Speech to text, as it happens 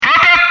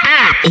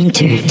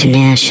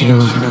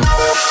International.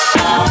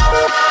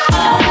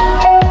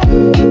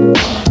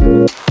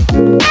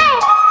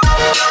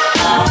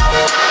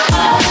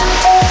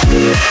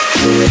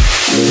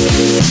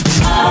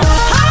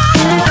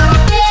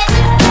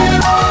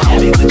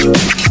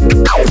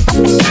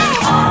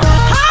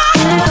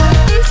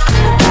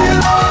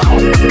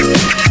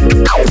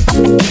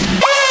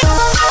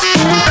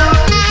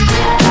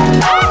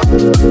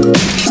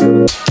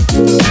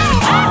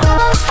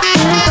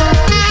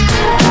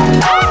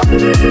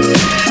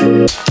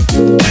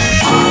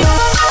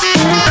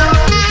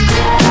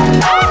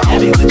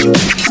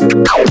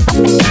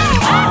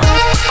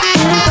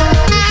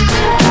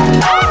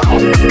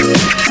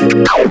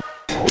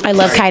 I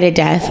love Kai to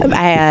death.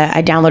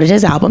 I downloaded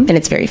his album, and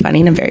it's very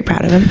funny, and I'm very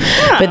proud of him.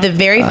 Yeah. But the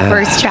very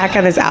first track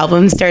on this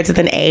album starts with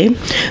an A,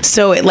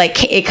 so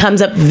it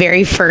comes up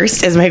very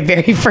first as my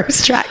very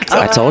first track. So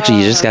I told you,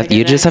 you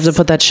just have to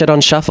put that shit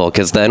on shuffle,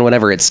 because then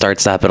whenever it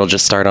starts up, it'll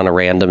just start on a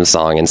random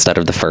song instead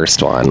of the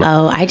first one.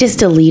 Oh, I just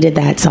deleted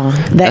that song.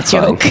 That's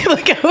joke.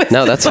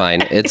 No, that's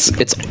fine. It's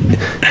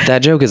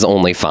that joke is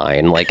only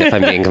fine. Like, if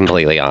I'm being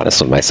completely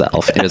honest with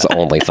myself, it is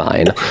only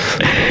fine.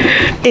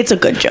 It's a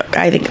good joke.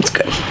 I think it's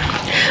good.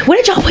 What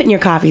did y'all put in your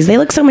coffees? They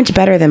look so much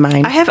better than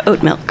mine. I have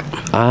oat milk.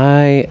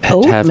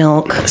 Oat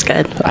milk. That's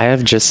good. I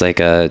have just like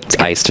a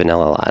iced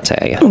vanilla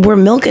latte. We're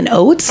milk and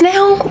oats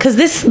now? Because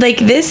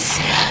this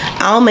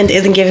almond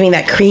isn't giving me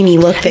that creamy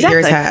look that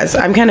yours has.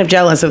 I'm kind of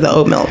jealous of the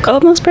oat milk.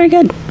 Oat milk's pretty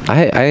good.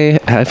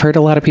 I've heard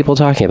a lot of people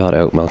talking about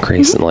oat milk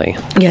recently.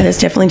 Yeah, this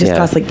definitely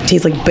just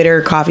tastes like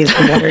bitter coffee that's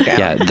been watered down.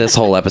 Yeah, this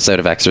whole episode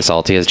of Extra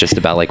Salty is just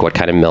about like what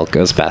kind of milk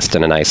goes best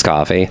in a nice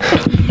coffee.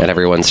 And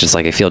everyone's just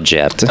like, I feel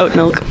gypped. Oat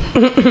milk.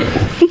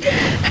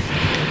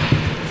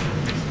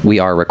 We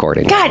are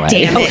recording. God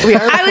damn it.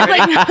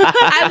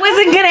 I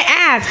wasn't going to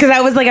ask because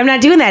I was like, I'm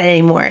not doing that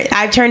anymore.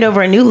 I've turned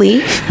over a new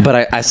leaf.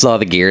 But I saw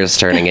the gears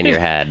turning in your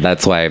head.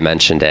 That's why I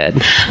mentioned it.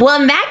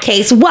 Well, in that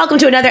case, welcome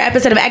to another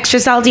episode of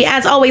Extra Salty.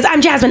 As always,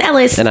 I'm Jasmine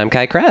Ellis. And I'm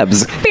Kai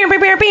Krebs. I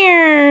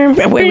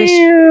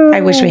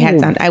wish we had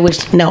sound.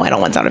 No, I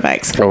don't want sound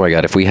effects. Oh my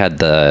God. If we had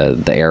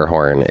the air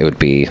horn, it would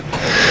be...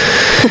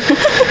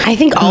 I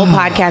think all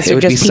podcasts are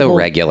just people... It would be so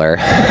regular.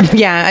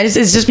 Yeah, it's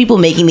just people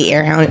making the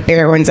air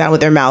horn sound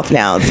with their mouth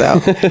now.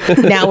 So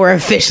now we're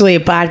officially a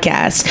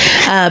podcast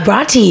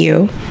brought to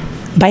you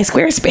by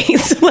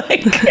Squarespace.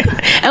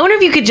 I wonder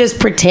if you could just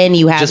pretend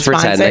you have just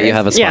sponsors. Pretend that you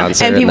have a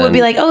sponsor. And people would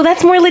be like, oh,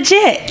 that's more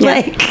legit.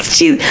 Yeah.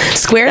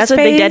 Squarespace. That's what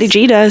Big Daddy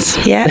G does.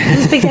 Yeah,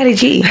 who's Big Daddy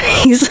G?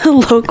 He's a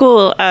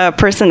local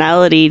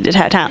personality, local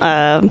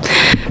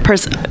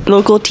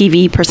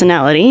TV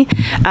personality,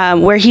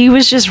 where he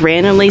was just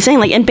randomly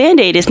saying, and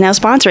Band-Aid is now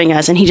sponsoring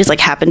us, and he just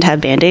happened to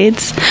have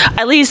Band-Aids.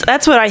 At least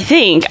that's what I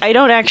think. I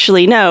don't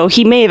actually know.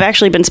 He may have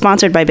actually been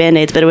sponsored by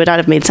Band-Aids, but it would not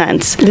have made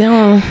sense.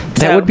 No.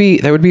 That would be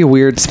a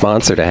weird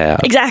sponsor to have.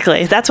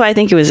 Exactly. That's why I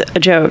think it was a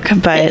joke.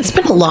 But it's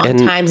been a long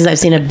time since I've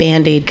seen a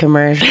Band-Aid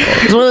commercial.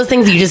 It's one of those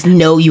things you just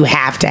know you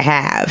have to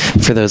have.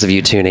 For those of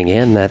you tuning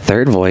in, that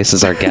third voice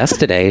is our guest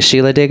today,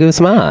 Sheila de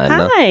Guzman.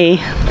 Hi.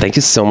 Thank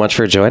you so much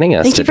for joining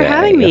us today. Thank you for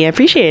having me. I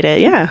appreciate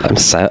it. Yeah.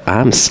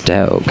 I'm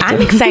stoked.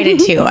 I'm excited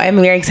too. I'm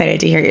very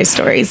excited to hear your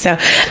stories. So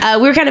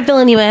we're kind of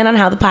filling you in on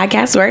how the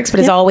podcast works, but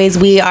as always,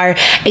 we are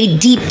a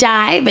deep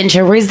dive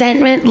into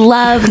resentment,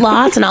 love,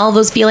 loss, and all of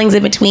those feelings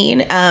in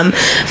between.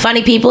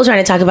 Funny people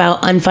trying to talk about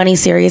unfunny,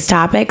 serious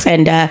topics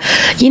and,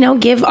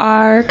 give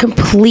our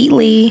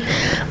completely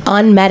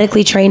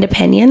unmedically trained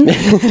opinions.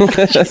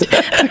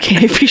 Okay,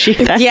 I appreciate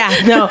that. Yeah,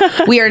 no,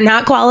 we are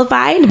not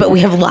qualified, but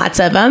we have lots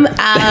of them.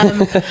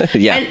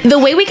 Yeah. And the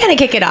way we kind of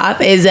kick it off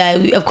is,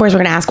 of course, we're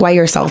going to ask why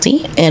you're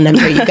salty, and I'm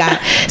sure you've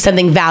got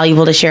something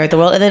valuable to share with the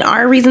world. And then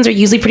our reasons are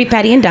usually pretty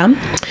petty and dumb.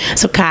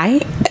 So, Kai...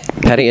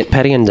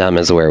 Petty and dumb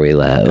is where we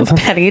live.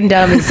 Petty and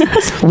dumb is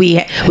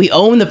we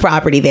own the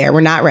property there. We're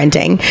not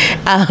renting.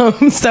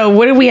 So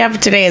what do we have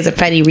today as a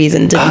petty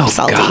reason to be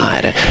salty? Oh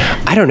God,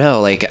 I don't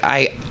know.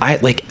 I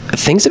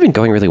things have been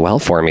going really well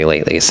for me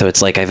lately. So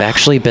it's I've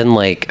actually been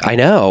I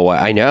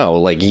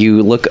know.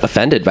 You look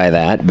offended by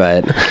that,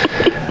 but.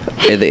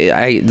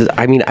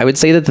 I mean, I would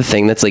say that the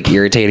thing that's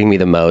irritating me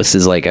the most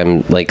is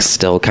I'm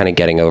still kind of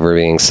getting over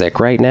being sick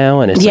right now,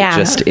 and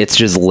it's it's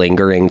just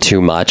lingering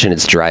too much, and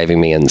it's driving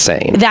me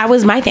insane. That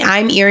was my thing.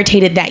 I'm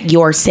irritated that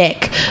you're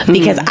sick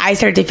because I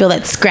started to feel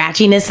that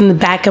scratchiness in the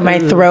back of my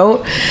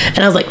throat, and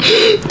I was like,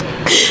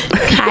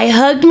 Kai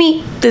hugged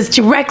me. This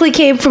directly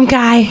came from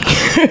Kai.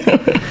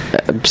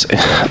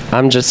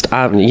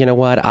 You know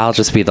what? I'll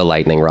just be the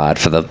lightning rod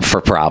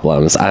for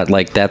problems.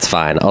 That's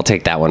fine. I'll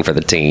take that one for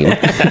the team.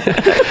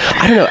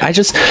 I don't know.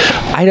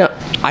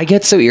 I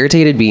get so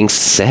irritated being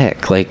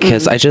sick,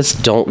 because I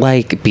just don't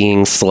like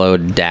being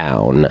slowed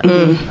down.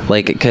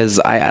 Because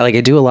I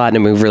do a lot and I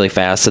move really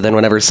fast. So then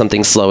whenever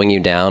something's slowing you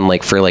down,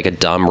 for a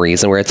dumb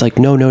reason where it's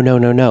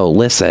no,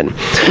 listen,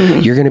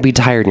 you're going to be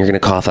tired and you're going to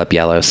cough up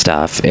yellow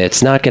stuff.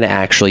 It's not going to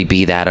actually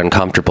be that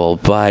uncomfortable comfortable,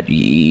 but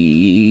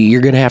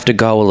you're gonna have to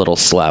go a little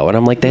slow. And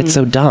I'm like, that's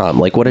so dumb.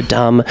 Like, what a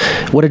dumb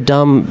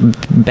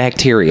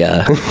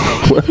bacteria.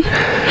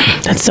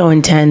 That's so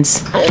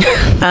intense.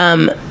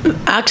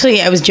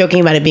 Actually, I was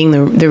joking about it being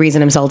the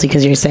reason I'm salty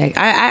because you're sick.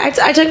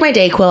 I took my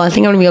Dayquil. I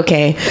think I'm gonna be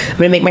okay. I'm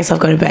gonna make myself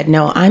go to bed.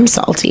 No, I'm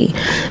salty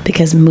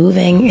because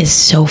moving is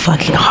so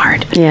fucking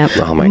hard. Yeah.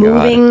 Oh my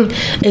God. Moving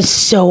is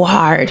so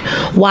hard.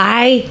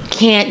 Why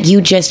can't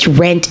you just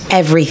rent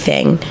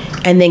everything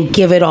and then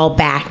give it all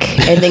back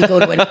and then go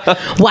to it?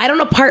 Why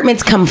don't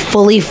apartments come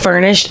fully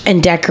furnished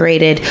and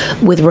decorated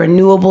with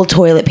renewable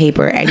toilet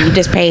paper and you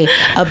just pay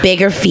a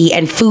bigger fee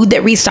and food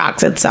that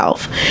restocks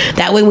itself?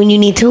 That way when you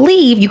need to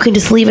leave, you can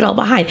just leave it all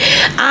behind.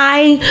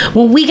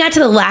 When we got to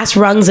the last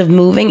rungs of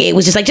moving, it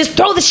was just like, just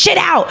throw the shit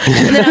out.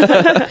 And then I was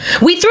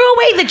like, we threw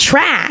away the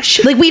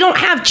trash. Like, we don't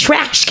have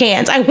trash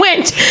cans. I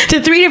went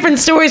to 3 different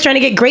stores trying to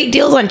get great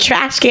deals on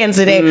trash cans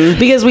today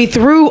because we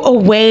threw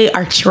away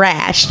our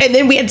trash. And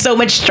then we had so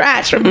much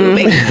trash from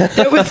moving.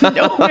 There was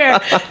nowhere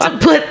to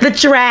put the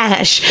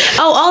trash.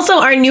 Oh, also,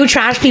 our new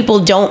trash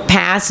people don't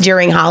pass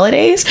during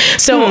holidays.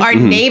 So our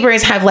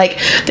neighbors have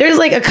there's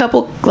a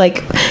couple,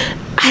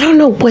 I don't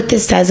know what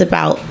this says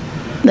about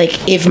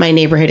if my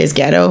neighborhood is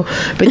ghetto,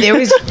 but there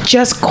was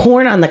just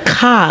corn on the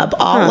cob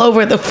all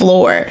over the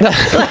floor.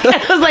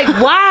 I was like,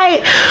 why?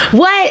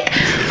 What?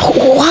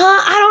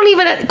 I don't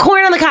even,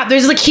 corn on the cob.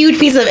 There's huge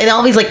piece of, and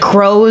all these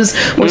crows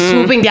were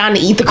swooping down to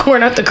eat the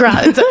corn off the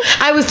cob. And so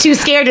I was too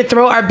scared to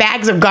throw our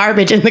bags of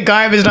garbage in the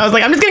garbage. And I was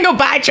like, I'm just going to go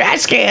buy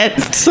trash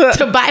cans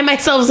to buy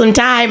myself some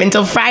time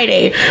until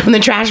Friday when the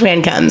trash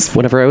man comes.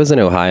 Whenever I was in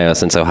Ohio,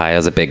 since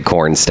Ohio's a big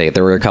corn state,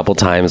 there were a couple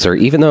times where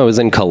even though I was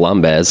in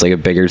Columbus, a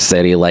bigger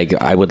city,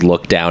 I would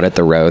look down at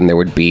the road and there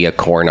would be a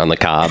corn on the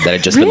cob that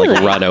had just been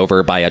run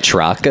over by a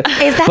truck.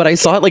 But I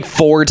saw it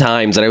 4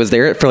 times and I was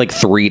there for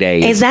 3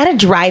 days. Is that a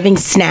driving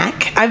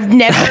snack? I've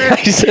never.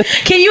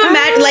 Can you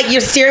imagine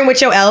you're steering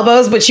with your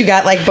elbows, but you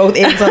got both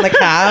ends on the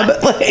cob?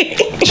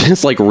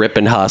 Just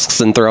ripping husks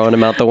and throwing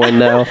them out the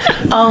window.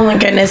 Oh my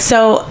goodness.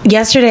 So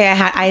yesterday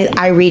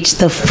I reached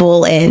the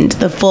full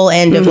end of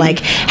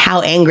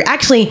how angry,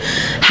 actually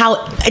how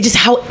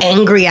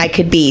angry I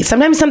could be.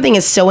 Sometimes something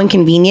is so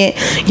inconvenient,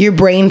 your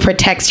brain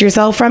protects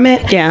yourself from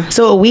it. Yeah.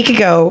 So a week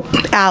ago,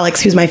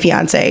 Alex, who's my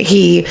fiance,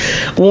 he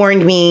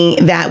warned me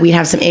that we'd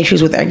have some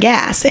issues with our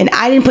gas. And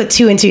I didn't put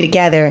 2 and 2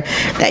 together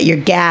that your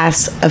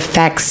gas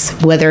affects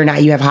whether or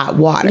not you have hot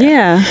water.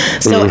 Yeah.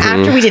 So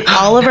after we did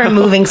all of our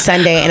moving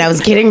Sunday and I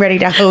was getting ready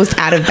to host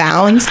Out of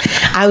Bounds,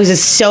 I was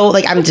just so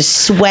I'm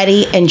just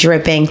sweaty and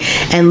dripping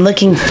and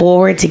looking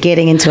forward to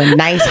getting into a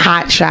nice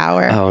hot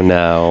shower. Oh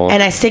no.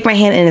 And I stick my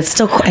hand and it's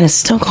still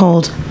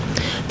cold.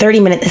 30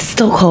 minutes. It's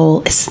still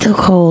cold. It's still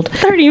cold.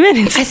 30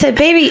 minutes. I said,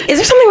 baby, is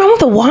there something wrong with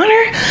the water?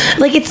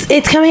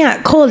 It's coming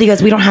out cold. He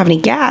goes, we don't have any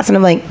gas. And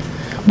I'm like,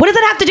 what does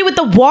that have to do with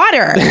the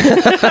water?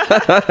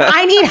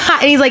 I need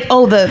hot. And he's like,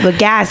 oh, the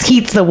gas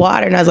heats the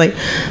water. And I was like,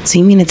 so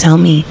you mean to tell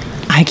me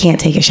I can't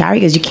take a shower?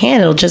 He goes, you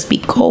can. It'll just be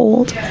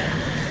cold.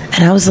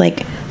 And I was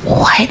like,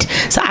 what?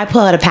 So I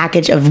pull out a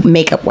package of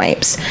makeup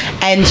wipes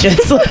and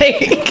just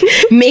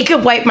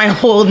makeup wipe my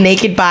whole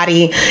naked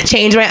body,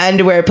 change my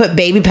underwear, put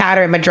baby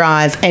powder in my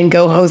drawers, and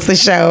go host the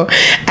show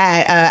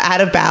at Out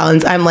of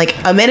Bounds. I'm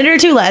a minute or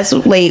 2 less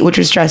late, which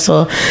was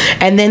stressful.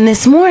 And then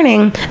this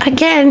morning,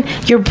 again,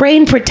 your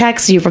brain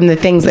protects you from the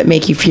things that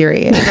make you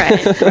furious.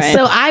 Right.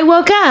 So I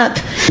woke up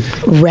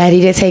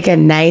ready to take a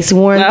nice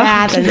warm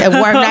bath and a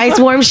nice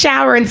warm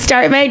shower and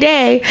start my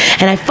day.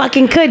 And I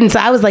fucking couldn't. So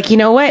I was like, you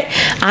know what?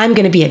 I'm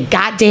going to be a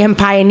goddamn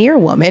pioneer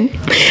woman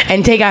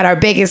and take out our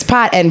biggest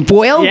pot and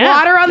boil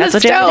water on the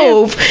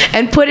stove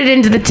and put it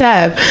into the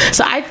tub.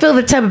 So I fill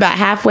the tub about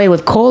halfway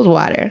with cold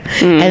water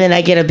and then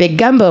I get a big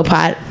gumbo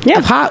pot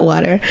of hot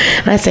water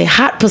and I say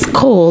hot plus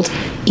cold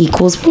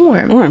equals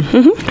warm.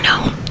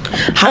 No.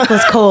 Hot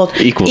plus cold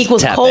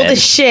equals cold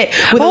as shit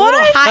with a little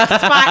hot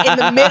spot in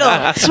the middle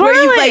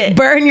where you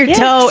burn your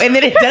toe and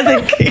then it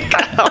doesn't.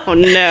 Oh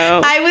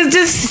no. I was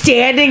just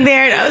standing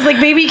there and I was like,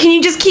 baby, can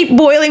you just keep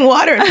boiling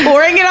water and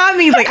pouring it on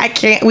me? He's like, I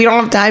can't, we don't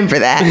have time for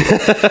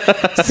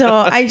that. So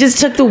I just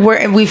took the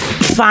word and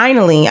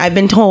I've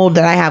been told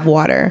that I have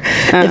water.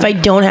 If I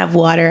don't have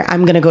water,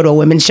 I'm going to go to a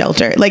women's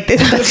shelter.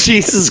 This is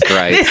Jesus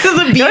Christ. This is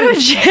abuse. Go to a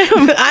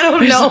gym. I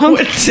don't know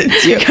what to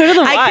do. Go to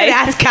the I could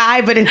ask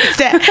Kai, but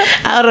instead,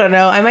 I don't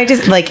know. I might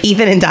just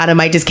Ethan and Donna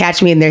might just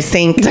catch me in their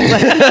sink.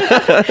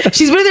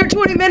 She's been there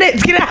 20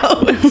 minutes. Get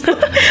out.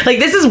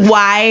 This is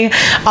why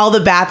all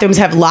the bathrooms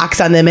have locks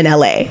on them in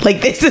LA.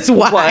 This is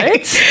why.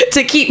 What?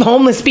 To keep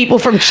homeless people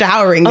from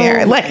showering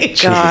there. Oh my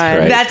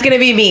God. That's gonna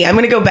be me. I'm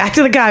gonna go back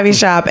to the coffee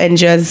shop and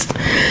just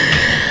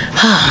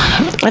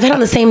I've had on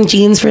the same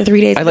jeans for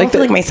 3 days. I like don't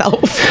feel that- like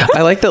myself.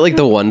 I like that, like,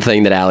 the one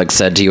thing that Alex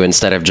said to you,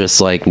 instead of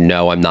just like,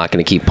 no, I'm not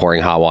going to keep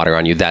pouring hot water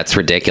on you, that's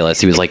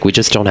ridiculous. He was like, we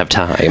just don't have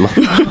time.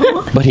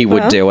 But he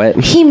would do it.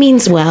 He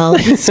means well.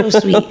 He's so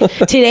sweet.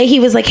 Today he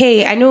was like,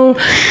 hey, I know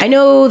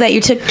that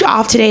you took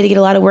off today to get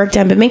a lot of work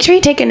done, but make sure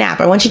you take a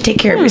nap. I want you to take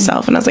care of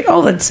yourself. And I was like,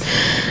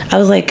 I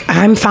was like,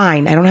 I'm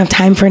fine. I don't have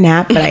time for a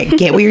nap, but I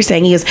get what you're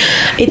saying. He goes,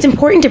 it's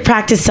important to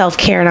practice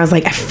self-care. And I was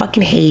like, I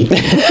fucking hate.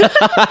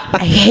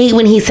 I hate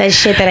when he says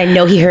shit that I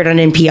know he heard on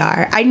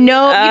NPR. I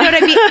know, you know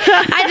what I mean?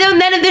 I know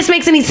none of this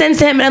makes any sense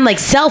to him. And I'm like,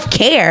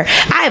 self-care?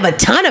 I have a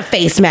ton of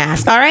face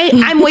masks, all right?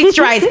 I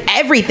moisturize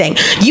everything.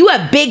 You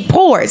have big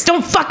pores.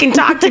 Don't fucking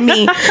talk to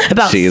me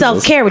about Jesus.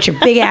 self-care with your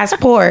big ass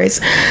pores.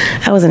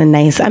 That wasn't a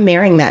nice. I'm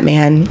marrying that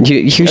man.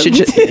 You should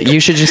you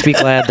should just be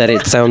glad that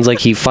it sounds like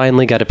he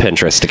finally got a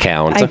Pinterest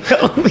account.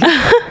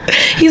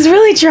 He's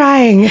really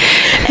trying,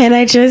 and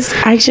I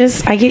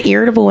get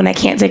irritable when I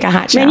can't take a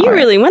hot shower. Man, you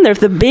really went there with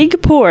the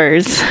big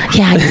pores.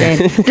 Yeah, I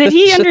did. Did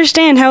he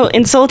understand how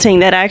insulting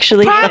that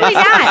actually Probably is?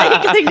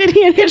 not. Like, did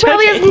he He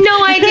probably has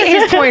no idea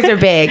his pores are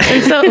big,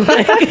 and so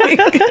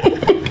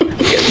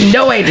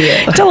no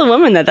idea. Tell a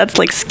woman that's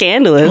like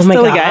scandalous. Oh my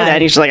Tell a God. guy that,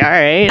 and he's just like, all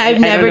right. I've I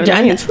don't never know what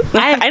done that it. means.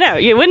 I know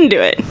you wouldn't do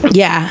it.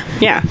 Yeah,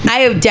 Yeah. I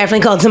have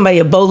definitely called somebody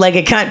a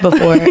bow-legged cunt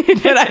before,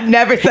 but I've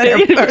never said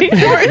her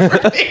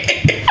pores were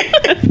big.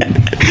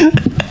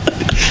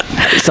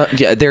 So,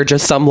 yeah, there are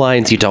just some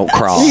lines you don't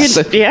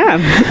cross. Yeah.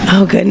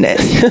 Oh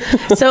goodness.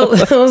 So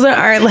those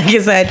are, like I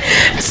said,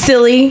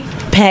 silly,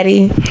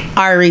 petty,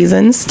 our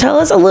reasons. Tell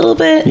us a little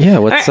bit. Yeah,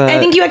 what's, I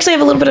think you actually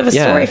have a little bit of a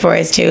yeah. story for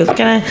us too.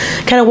 Kind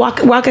of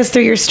walk us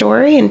through your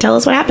story and tell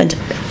us what happened.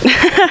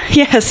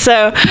 Yes.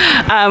 So,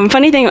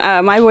 funny thing,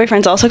 my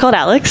boyfriend's also called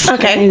Alex.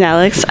 Okay. He's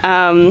Alex.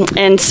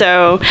 And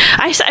so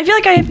I feel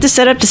like I have to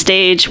set up the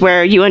stage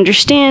where you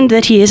understand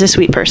that he is a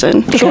sweet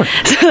person. Sure.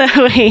 So that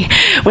way,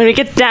 when it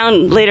gets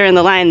down later in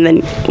the line,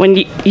 then when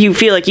you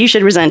feel like you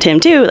should resent him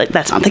too, like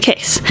that's not the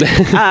case.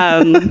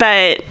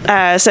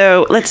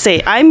 So let's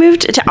say I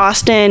moved to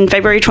Austin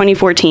February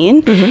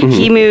 2014.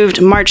 He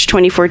moved March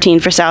 2014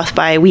 for South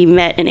by. We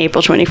met in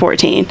April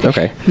 2014.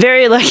 Okay.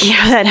 Very lucky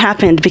how that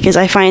happened, because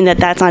I find that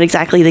that's not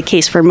exactly the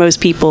case for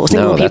most people.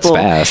 Single that's people.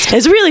 fast.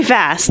 It's really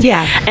fast.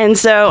 Yeah. And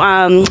so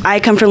I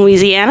come from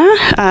Louisiana.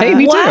 Hey,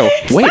 me What?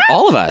 too. Wait,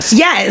 all of us.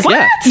 Yes.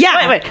 Yeah.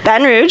 Yeah. Wait,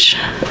 Baton Rouge.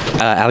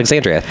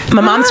 Alexandria.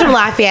 My mom's from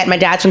Lafayette. My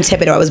dad's from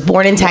Thibodeau. I was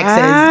born in Texas,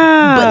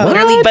 but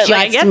literally But just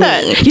I get me.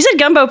 that. You said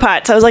gumbo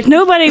pot, so I was like,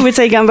 nobody would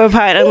say gumbo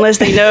pot unless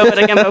they know what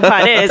a gumbo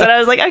pot is. And I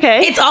was like,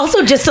 okay. It's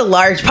also just a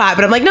large pot,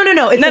 but I'm like, no,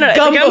 it's it's a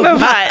gumbo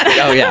pot.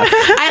 Oh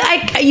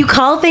yeah. You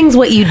call things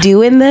what you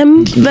do in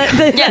them.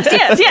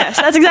 Yes.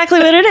 That's exactly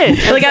what it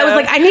is. Like I was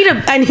like, I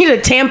need a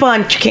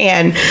tampon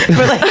can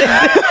for like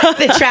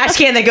the trash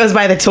can that goes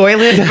by the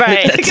toilet.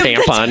 Right. A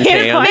tampon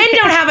can. Men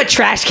don't have a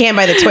trash can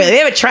by the toilet. They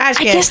have a trash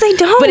can. guess they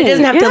don't. But it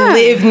doesn't have to Yeah.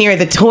 live near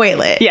the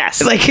toilet.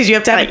 Yes. Like, because you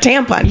have to have a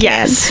tampon can.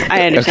 Yes,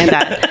 I understand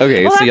that.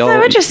 Okay, well, so that's y'all-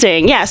 so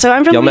interesting. Yeah, so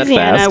I'm from y'all met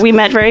Louisiana. fast? We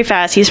met very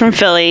fast. He's from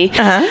Philly.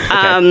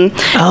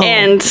 Oh.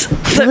 And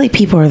Philly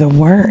people are the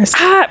worst.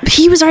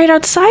 he was right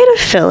outside of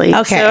Philly.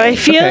 Okay. So I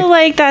feel Okay.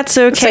 like that's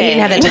okay. So you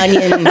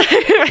didn't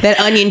have that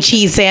onion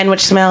cheese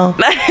sandwich smell.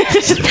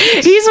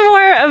 He's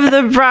more of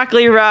the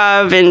broccoli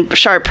rabe and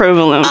sharp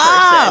provolone person.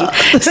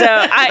 Oh. So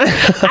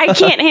I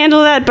can't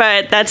handle that,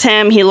 but that's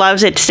him. He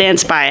loves it,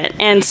 stands by it.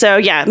 And so,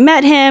 yeah,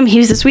 met him. He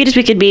was the sweetest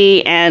we could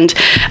be. And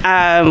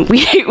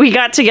we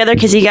got together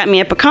because he got me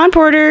a pecan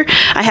porter.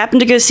 I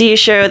happened to go see a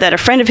show that a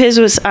friend of his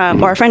was,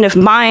 or a friend of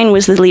mine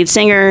was the lead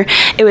singer.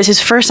 It was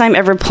his first time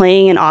ever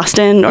playing in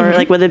Austin or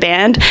like with a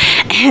band.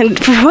 And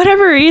for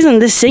whatever reason,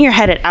 this singer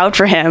had it out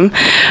for him.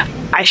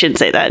 I shouldn't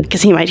say that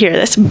because he might hear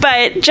this,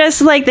 but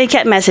just like they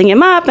kept messing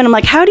him up, and I'm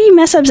like, how do you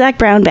mess up Zac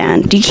Brown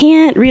Band? You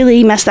can't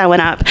really mess that one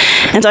up.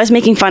 And so I was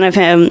making fun of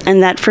him,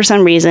 and that for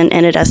some reason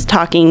ended us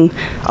talking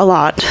a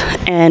lot,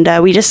 and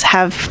we just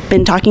have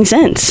been talking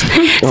since.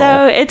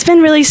 So it's been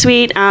really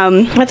sweet.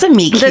 That's a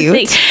meat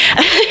cute.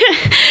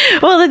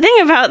 Well, the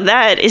thing about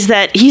that is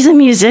that he's a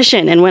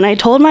musician, and when I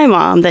told my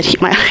mom that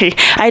I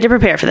had to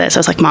prepare for this, I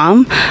was like,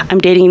 Mom, I'm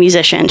dating a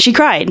musician. She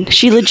cried.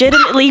 She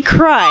legitimately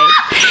cried.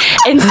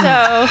 And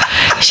so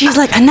she's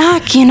like,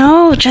 Anak,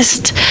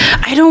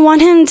 I don't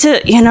want him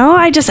to,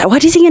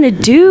 what is he going to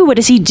do? What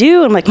does he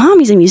do? I'm like, Mom,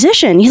 he's a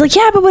musician. He's like,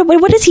 yeah, but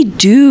what does he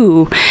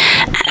do?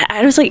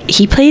 I was like,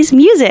 he plays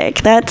music.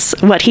 That's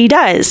what he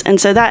does. And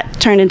so that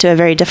turned into a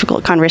very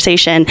difficult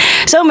conversation.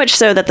 So much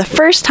so that the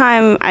first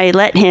time I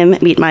let him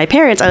meet my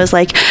parents, I was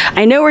like,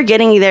 I know we're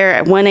getting there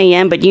at 1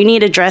 a.m., but you need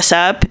to dress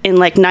up in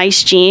like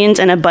nice jeans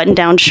and a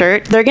button-down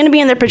shirt. They're going to be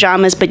in their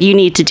pajamas, but you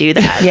need to do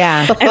that.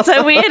 Yeah. And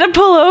so we had to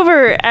pull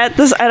over at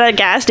a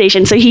gas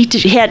station, so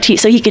he had to,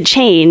 so he could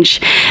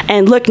change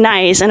and look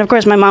nice. And of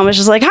course, my mom was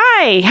just like,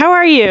 "Hi, how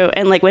are you?"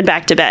 and like went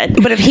back to bed.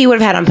 But if he would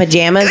have had on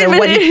pajamas or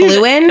what he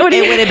flew in, it would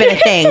have been a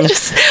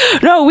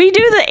thing. No, we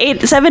do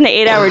the 7 to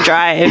 8 hour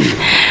drive.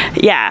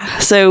 Yeah,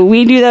 so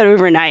we do that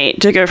overnight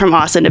to go from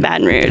Austin to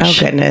Baton Rouge. Oh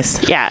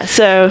goodess. Yeah,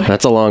 so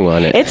That's a long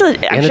one. I'm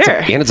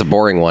sure. It's a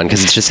boring one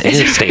because it's just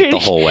interstate the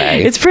whole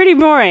way. It's pretty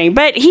boring,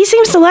 but he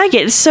seems to like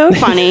it. It's so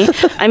funny.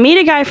 I meet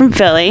a guy from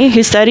Philly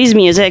who studies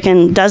music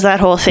and does that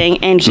whole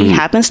thing, and he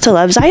happens to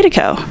love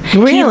Zydeco.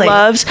 Really? He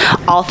loves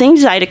all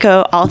things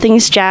Zydeco, all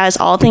things jazz,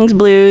 all things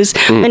blues.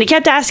 And he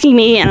kept asking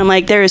me, and I'm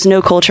like, there is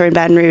no culture in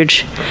Baton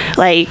Rouge.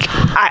 Like,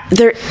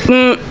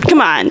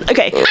 come on.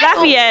 Okay,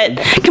 Lafayette,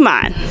 come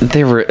on.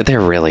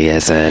 There really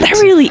isn't.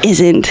 There really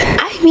isn't.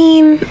 I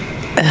mean,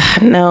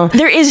 no.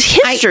 There is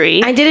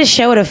history. I did a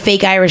show at a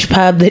fake Irish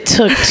pub that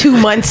took 2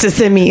 months to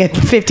send me a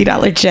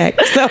 $50 check.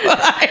 So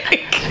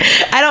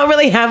I don't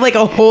really have like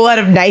a whole lot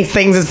of nice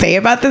things to say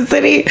about the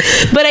city,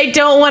 but I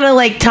don't want to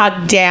like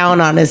talk down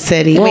on a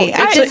city. Well, Wait,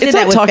 I just did it's that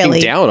not with talking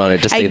Philly. down on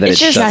it to say that it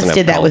just doesn't have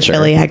did that with culture.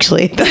 Philly,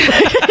 actually.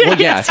 Well,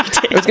 yeah.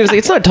 I was going to say,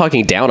 it's not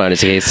talking down on it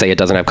to say it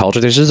doesn't have culture.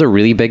 There's just a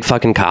really big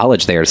fucking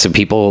college there. So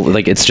people,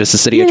 like, it's just a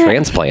city of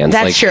transplants.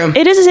 That's like, true.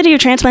 It is a city of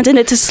transplants, and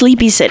it's a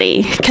sleepy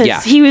city. Because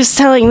Yeah. he was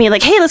telling me,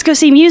 like, hey, let's go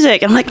see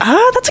music. I'm like,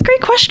 that's a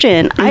great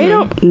question. I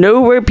don't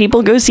know where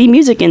people go see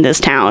music in this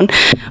town.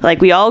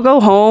 Like, we all go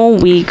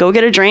home, we go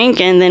get a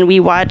drink, and then we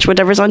watch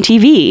whatever's on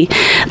TV.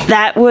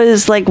 That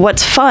was, like,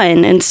 what's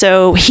fun. And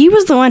so he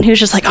was the one who's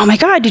just like, oh, my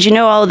God, did you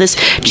know all of this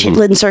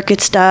Chitlin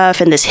Circuit stuff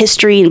and this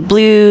history and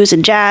blues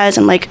and jazz?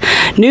 I'm like,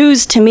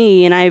 news to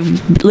me, and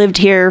I've lived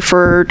here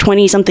for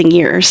 20-something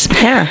years.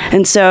 Yeah.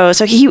 And so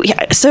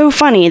so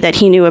funny that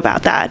he knew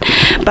about that.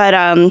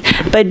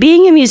 But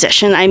being a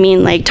musician, I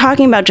mean, like,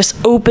 talking about just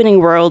opening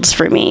worlds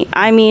for me.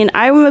 I mean,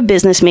 I'm a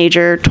business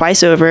major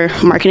twice over,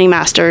 marketing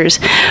masters.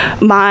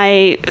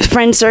 My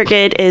friend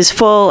circuit is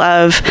full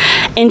of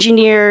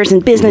engineers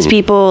and business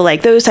people,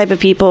 like those type of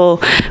people,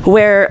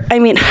 where, I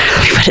mean,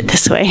 let me put it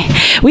this way.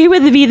 We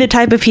would be the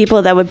type of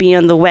people that would be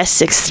on the West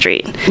 6th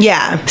Street.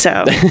 Yeah.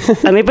 So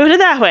let me put it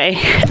that way.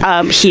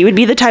 He would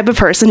be the type of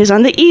person who's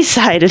on the east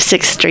side of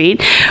 6th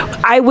Street.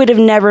 I would have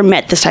never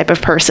met this type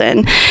of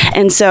person.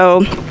 And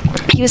so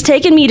he was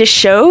taking me to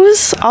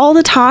shows all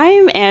the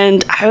time,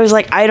 and I was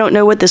like, I don't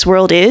know what this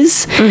world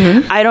is.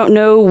 I don't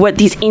know what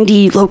these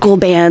indie local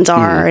bands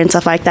are and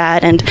stuff like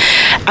that. And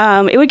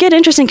it would get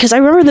interesting because I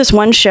remember this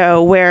one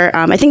show where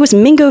I think it was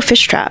Mingo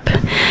Fish Trap.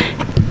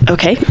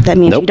 Okay, that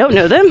means you don't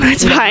know them.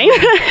 It's fine.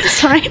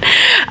 It's fine.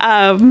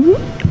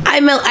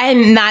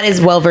 I'm not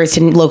as well versed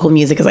in local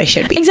music as I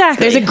should be.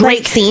 Exactly. There's a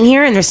great scene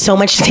here, and there's so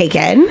much to take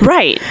in.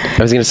 Right.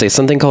 I was going to say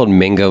something called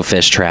Mingo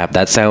Fish Trap.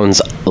 That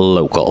sounds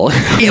local.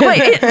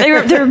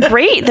 They're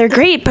great. They're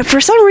great. But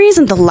for some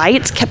reason, the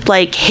lights kept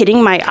like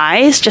hitting my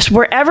eyes just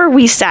wherever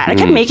we sat. I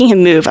kept making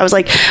him move. I was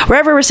like,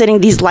 wherever we're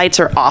sitting, these lights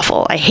are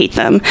awful. I hate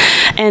them.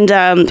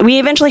 And we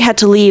eventually had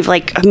to leave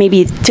like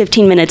maybe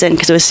 15 minutes in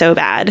because it was so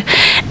bad.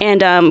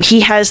 And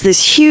he has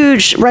this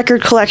huge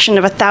record collection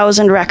of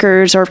 1,000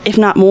 records, or if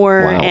not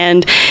more. Wow.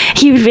 And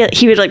he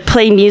would like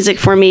play music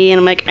for me, and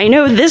I'm like, I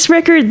know this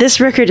record, and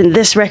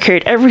this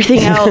record. Everything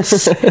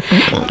else,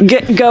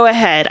 go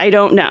ahead. I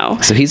don't know.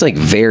 So he's like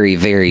very,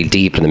 very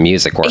deep in the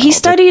music world. He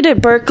studied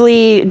at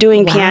Berkeley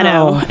doing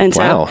piano, and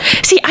so Wow.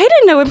 see, I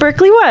didn't know what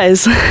Berkeley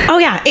was. Oh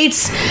yeah,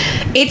 it's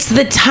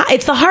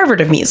the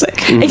Harvard of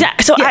music.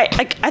 Exactly. So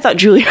I thought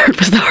Juilliard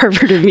was the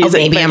Harvard of music.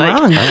 maybe but, I'm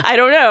like, wrong. I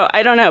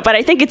don't know, but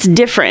I think it's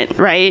different,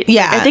 right?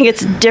 Yeah. I think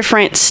it's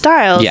different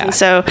styles. Yeah. And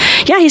so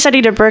yeah, he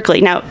studied at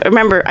Berkeley. Now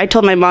remember, I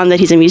told my mom that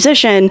he's a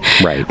musician.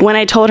 Right. When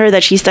I told her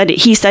that he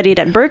studied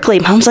at Berkeley,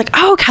 Mom's like,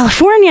 "Oh,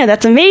 California,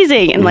 that's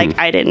amazing!" And like,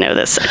 I didn't know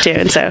this too.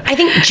 And so I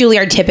think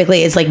Juilliard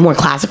typically is like more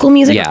classical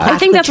music. Yeah. or I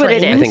think that's what it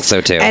classically is. I think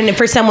so too. And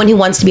for someone who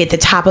wants to be at the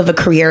top of a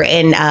career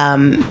in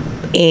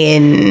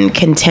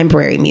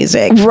contemporary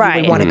music, you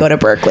Right. would want to go to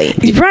Berkeley.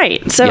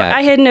 Right. So Yeah.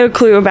 I had no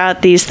clue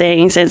about these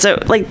things. And so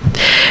like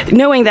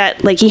knowing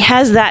that like he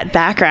has that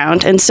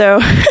background. And so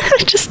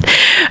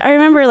I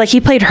remember like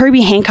he played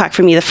Herbie Hancock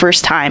for me the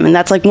first time, and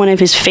that's like one of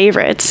his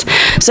favorites.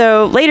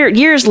 So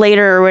years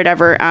later or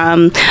whatever,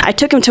 I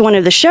took him to one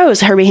of the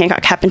shows. Herbie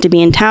Hancock happened to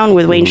be in town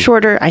with Wayne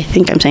Shorter. I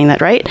think I'm saying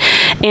that right.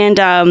 And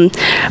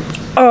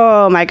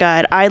oh my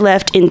God, I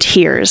left in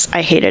tears.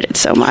 I hated it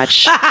so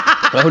much.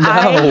 Oh no.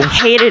 I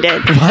hated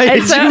it. Why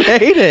And did you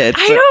hate it?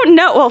 I don't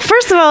know. Well,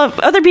 first of all,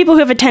 other people who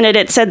have attended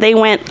it said they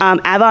went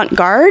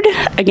avant-garde.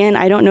 Again,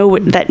 I don't know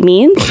what that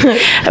means,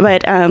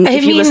 but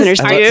if you listeners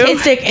do,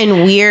 artistic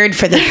and weird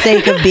for the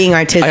sake of being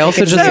artistic. I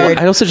also and just weird.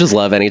 I also just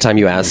love anytime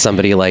you ask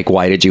somebody like,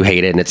 why did you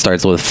hate it, and it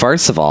starts with,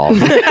 first of all.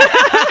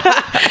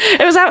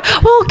 It was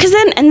because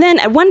then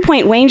at one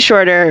point Wayne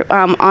Shorter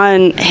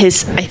on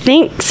his, I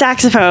think,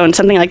 saxophone,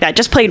 something like that,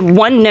 just played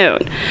one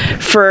note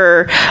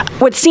for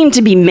what seemed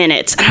to be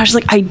minutes, and I was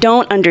like, I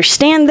don't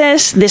understand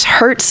this. This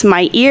hurts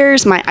my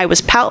ears. My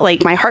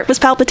heart was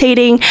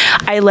palpitating.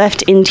 I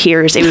left in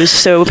tears. It was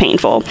so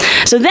painful.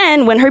 So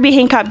then when Herbie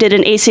Hancock did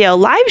an ACL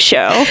live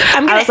show,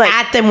 I'm gonna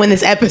at them when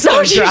this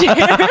episode drops.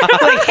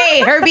 Like,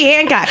 hey, Herbie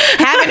Hancock,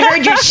 haven't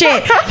heard your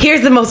shit.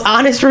 Here's the most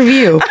honest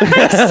review. And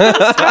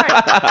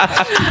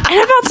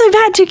I felt so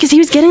bad too because he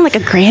was getting like a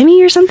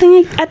Grammy or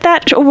something at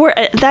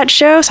that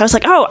show. So I was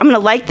like, oh, I'm gonna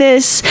like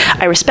this.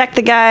 I respect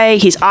the guy.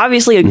 He's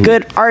obviously a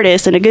good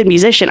artist and a good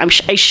musician. I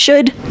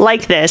should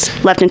like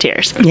this. Left in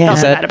tears. Yeah. Felt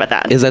so bad about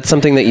that. Is that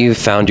something that you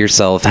found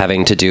yourself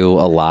having to do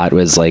a lot?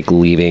 Was like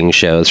leaving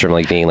shows from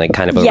like being like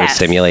kind of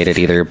overstimulated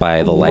either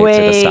by the lights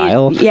or the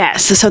style?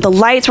 Yes. So the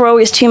lights were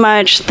always too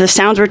much. The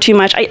sounds were too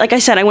much. Like I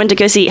said, I went to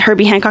go see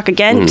Herbie Hancock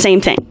again.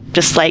 Same thing.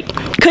 Just like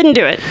couldn't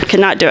do it. Could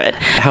not do it.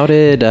 How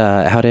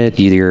did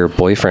your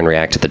boyfriend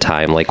react at the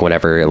time? Like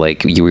whenever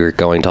like you were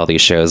going to all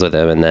these shows with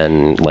him and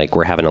then like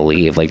we're having to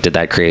leave, like did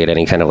that create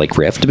any kind of like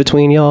rift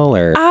between y'all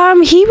or?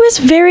 He was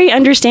very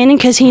understanding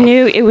because he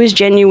knew it was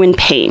genuine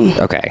pain.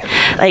 Okay.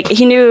 Like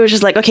he knew it was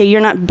just like, okay,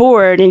 you're not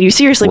bored and you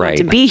seriously want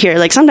to be here.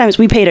 Like sometimes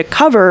we paid a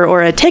cover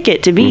or a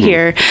ticket to be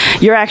here.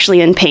 You're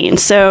actually in pain.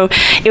 So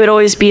it would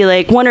always be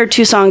like one or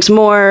two songs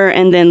more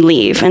and then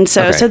leave. And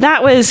so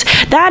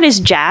that is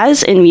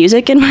jazz and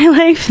music in my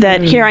life,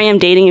 that here I am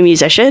dating a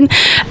musician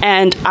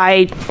and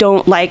I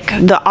don't like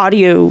the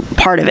audio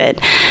part of it.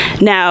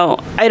 Now,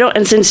 I don't,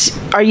 and since,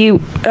 are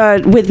you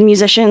with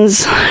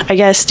musicians, I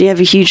guess, do you have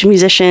a huge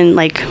musician,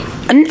 like,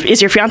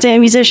 is your fiance a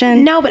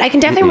musician? No, but I can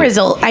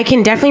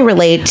definitely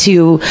relate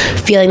to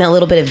feeling that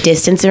little bit of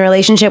distance in a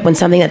relationship when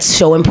something that's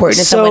so important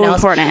to someone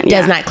else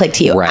does not click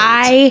to you.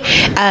 Right.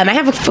 I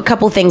have a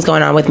couple things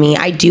going on with me.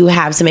 I do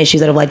have some issues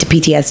that have led to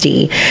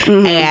PTSD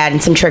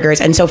and some triggers.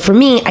 And so for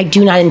me, I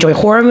do not enjoy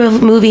horror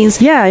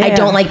movies. I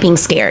don't like being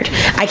scared.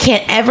 I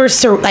can't ever,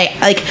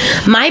 like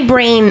my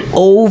brain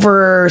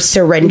over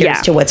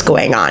surrenders to what's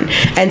going on.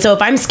 And so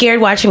if I'm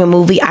scared watching a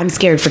movie, I'm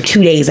scared for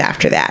 2 days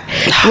after that.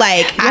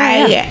 Like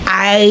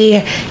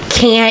I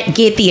can't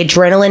get the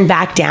adrenaline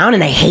back down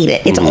and I hate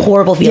it. It's a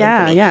horrible feeling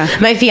for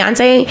me. My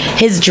fiance,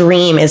 his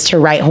dream is to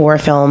write horror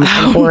films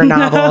and horror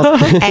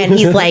novels. And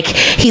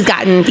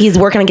he's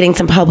working on getting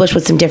some published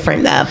with some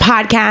different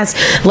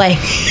podcasts. Like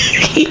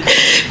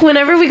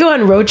whenever we go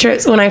on road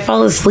trips, when I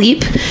fall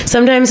asleep,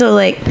 sometimes he'll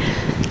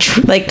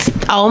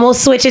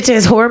almost switch it to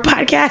his horror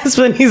podcast,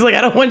 but then he's like,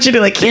 I don't want you to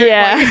like hear it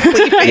while you're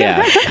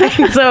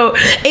sleeping. And so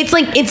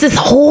it's this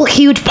whole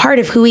huge part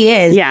of who he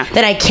is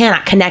that I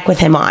cannot connect with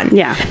him on.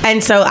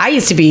 And so I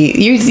used to be,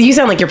 you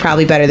sound like you're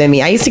probably better than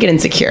me. I used to get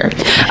insecure.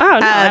 Oh,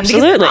 no,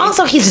 absolutely.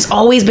 Also, he's just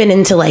always been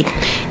into like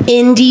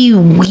indie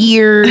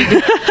weird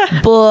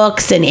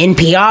books and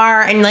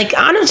NPR and like,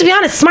 to be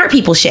honest, smart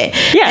people shit.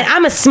 And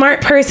I'm a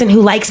smart person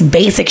who likes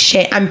basic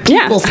shit. I'm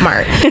people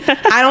smart.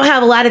 I don't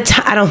have a lot of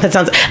time. I don't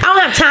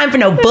have time for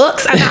no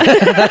books.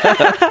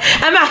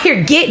 I'm out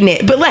here getting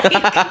it. But like,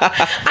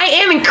 I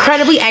am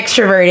incredibly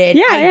extroverted.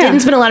 I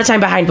didn't spend a lot of time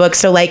behind books.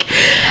 So like,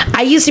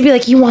 I used to be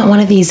like, you want one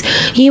of these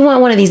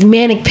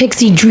manic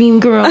pixie dream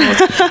girls.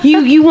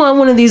 you want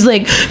one of these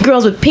like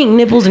girls with pink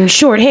nipples and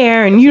short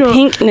hair and you know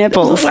pink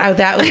nipples. Wow,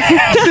 that was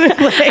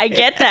I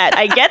get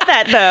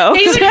that though.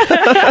 He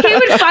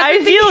would fuck I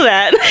with feel me.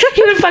 that.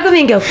 He would fuck with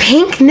me and go,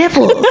 pink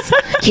nipples.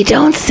 You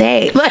don't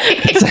say. Like,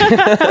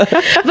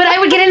 but I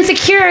would get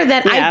insecure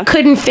that I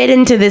couldn't fit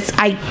into this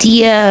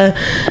idea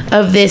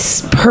of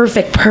this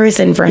perfect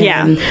person for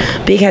him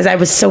because I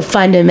was so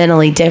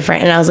fundamentally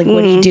different. And I was like,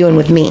 what are you doing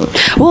with me?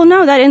 Well,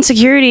 no, that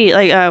insecurity,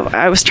 like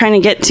I was trying to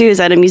get to, is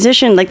that a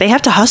musician, like they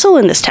have to hustle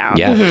in this town.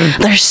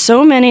 There's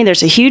so many,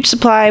 there's a huge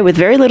supply with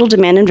very little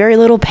demand and very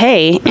little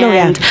pay.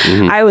 And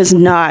I was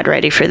not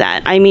ready for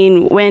that. I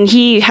mean, when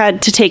he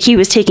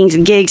was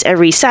taking gigs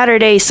every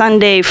Saturday,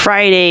 Sunday,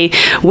 Friday,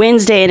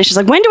 Wednesday, and it's just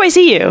like, when do I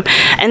see you?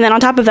 And then on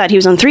top of that, he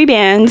was on three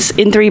bands.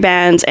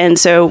 And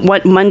so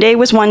what Monday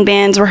was one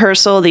band's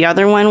rehearsal, the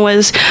other one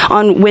was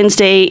on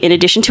Wednesday in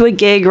addition to a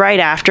gig right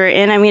after.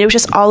 And I mean, it was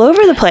just all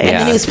over the place.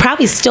 And he was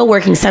probably still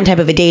working some type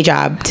of a day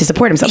job to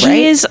support himself, right?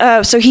 He is,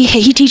 so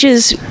he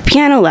teaches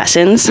piano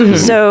lessons.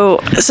 So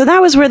that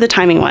was where the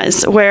timing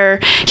was, where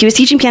he was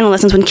teaching piano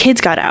lessons when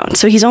kids got out.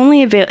 So he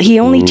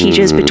only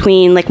teaches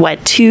between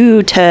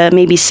 2 to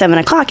maybe 7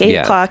 o'clock, 8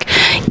 o'clock,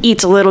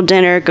 eats a little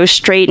dinner, goes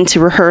straight into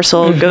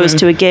rehearsal, goes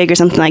to a gig or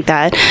something like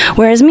that.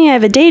 Whereas me, I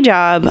have a day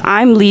job.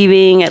 I'm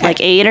leaving at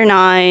 8 or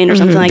 9 or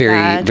something like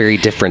that. Very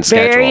different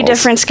schedules. Very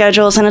different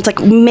schedules. And it's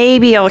like,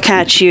 maybe I'll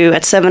catch you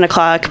at 7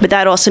 o'clock, but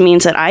that also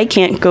means that I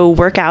can't go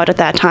work out at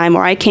that time,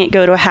 or I can't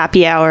go to a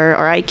happy hour,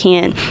 or I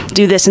can't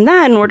do this and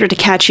that in order to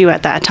catch you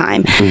at that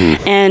time.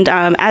 And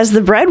as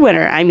the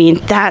breadwinner, I mean,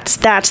 that's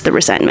the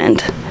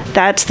resentment.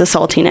 That's the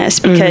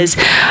saltiness, because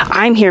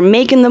I'm here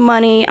making the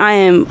money.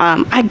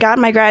 I got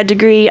my grad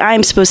degree.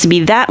 I'm supposed to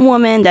be that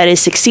woman that is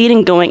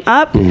succeeding, going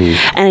up.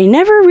 And I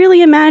never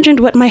really imagined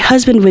what my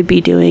husband would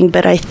be doing,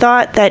 but I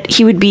thought that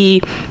he would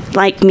be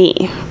like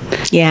me.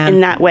 Yeah.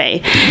 In that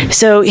way.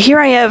 So here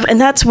I have, and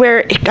that's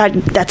where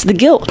that's the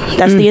guilt.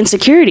 That's the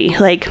insecurity.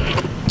 Like,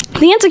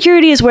 the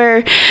insecurity is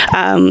where,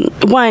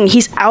 one,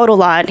 he's out a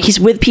lot.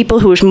 He's with people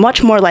who are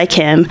much more like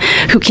him,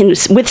 who can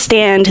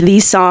withstand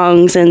these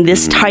songs and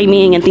this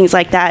timing and things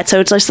like that.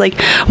 So it's just like,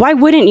 why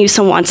wouldn't you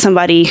want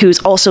somebody who's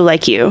also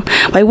like you?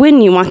 Why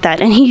wouldn't you want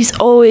that? And he's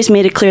always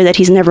made it clear that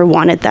he's never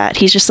wanted that.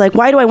 He's just like,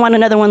 why do I want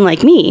another one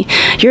like me?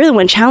 You're the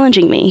one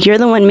challenging me. You're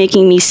the one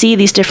making me see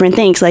these different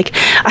things. Like,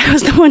 I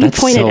was the one who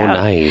pointed so out.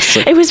 Nice.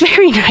 It was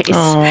very nice.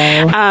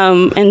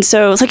 And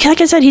so,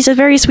 like I said, he's a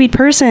very sweet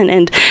person.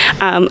 And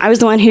I was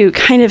the one who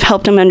kind of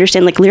helped him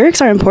understand, like,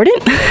 lyrics are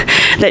important,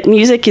 that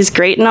music is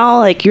great and all,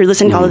 like, you're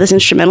listening to all of this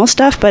instrumental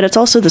stuff, but it's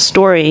also the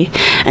story,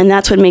 and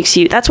that's what makes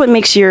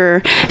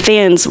your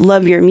fans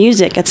love your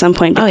music at some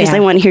point, because they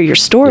want to hear your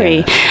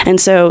story.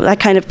 And so that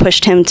kind of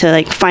pushed him to,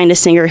 like, find a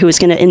singer who was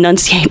going to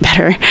enunciate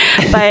better.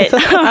 But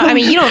I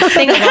mean, you don't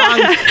sing along.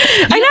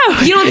 I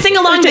know you don't sing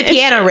along to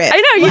piano riff.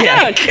 I know you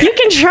don't. You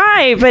can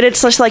try, but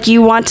it's just like,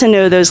 you want to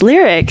know those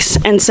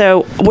lyrics. And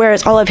so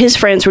whereas all of his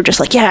friends were just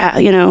like, yeah,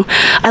 you know,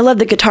 I love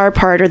the guitar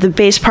part or the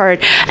bass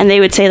part, and they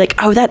would say, like,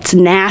 oh, that's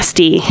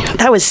nasty,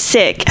 that was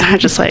sick, and I'm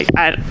just like,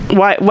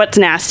 what's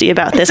nasty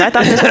about this? I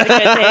thought this was a good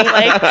thing.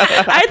 Like,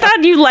 I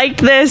thought you liked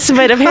this,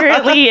 but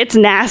apparently it's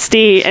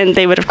nasty. And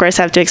they would, of course,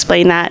 have to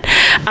explain that.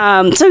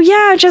 So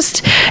yeah,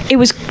 just, it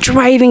was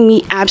driving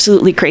me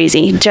absolutely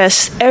crazy.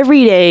 Just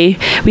every day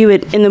we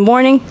would, in the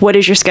morning, what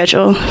is your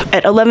schedule?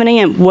 At 11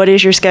 a.m., what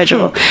is your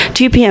schedule?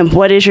 2 p.m.,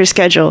 what is your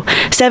schedule?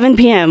 7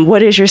 p.m.,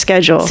 what is your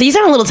schedule? So you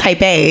sound a little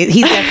type A.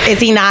 Is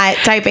he not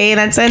type A in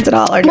that sense at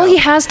all? Or no? Well, he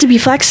has to be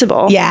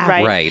flexible. Yeah.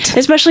 Right.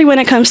 Especially when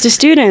it comes to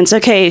students.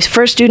 Okay,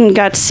 first student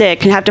got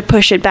sick and have to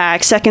push it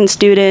back. Second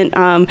student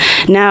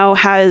now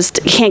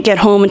can't get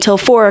home until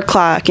 4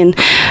 o'clock. And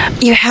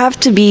you have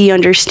to be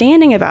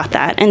understanding about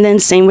that. And then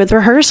same with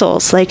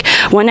rehearsals. Like,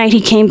 one night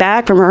he came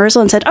back from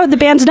rehearsal and said, oh, the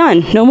band's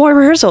done. No more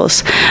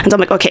rehearsals. And so I'm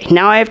like, okay,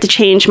 now I have to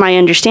change my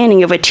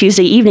understanding of what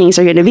Tuesday evenings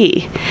are going to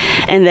be.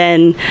 And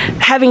then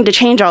having to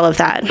change all of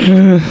that.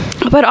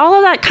 But all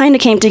of that kind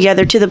of came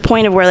together to the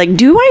point of where, like,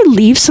 do I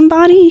leave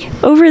somebody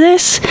over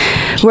this?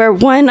 Where,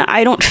 one,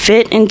 I don't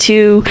fit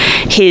into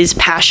his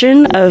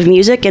passion of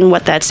music and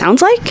what that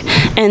sounds like.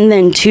 And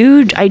then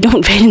two, I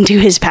don't fit into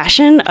his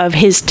passion of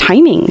his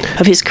timing,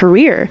 of his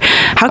career.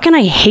 How can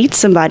I hate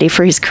somebody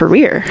for his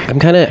career? I'm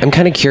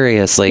kind of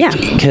curious, like,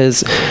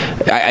 because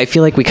I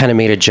feel like we kind of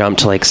made a jump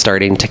to, like,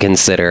 starting to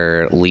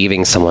consider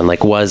leaving someone.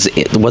 Like, was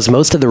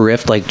most of the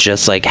rift, like,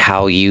 just like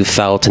how you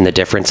felt and the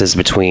differences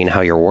between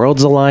how your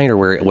worlds aligned,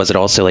 or was it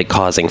also, like,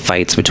 causing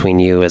fights between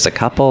you as a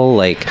couple?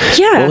 Like,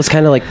 what was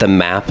kind of like the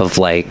map of,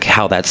 like,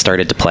 how that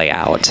started to play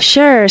out?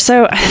 Sure.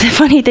 So the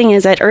funny thing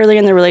is that early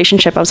in the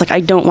relationship, I was like, I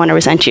don't want to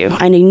resent you.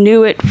 I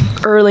knew it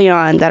early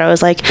on that I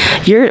was like,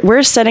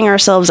 we're setting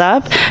ourselves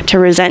up to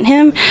resent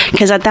him,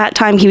 because at that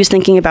time he was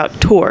thinking about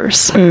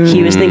tours.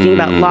 He was thinking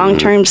about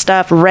long-term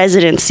stuff,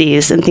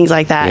 residencies and things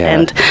like that.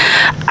 And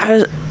I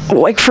was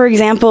like, for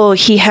example,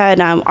 he had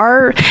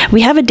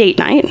we have a date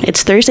night.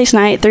 It's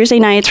Thursday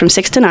nights from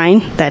 6 to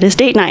 9. That is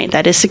date night.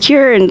 That is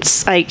secure and,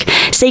 like,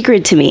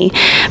 sacred to me.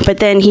 But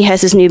then he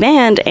has his new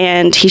band,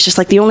 and he's just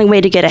like, the only way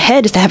to get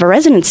ahead is to have a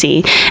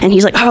residency. And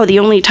he's like, oh, the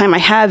only time I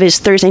have is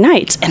Thursday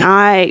nights. And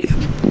I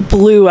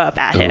blew up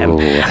at him.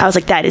 I was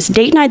like, that is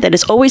date night. That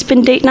has always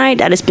been date night.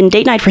 That has been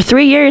date night for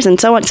 3 years, and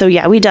so on. So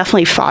yeah, we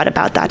definitely fought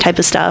about that type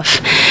of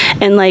stuff.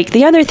 And, like,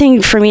 the other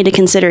thing for me to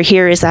consider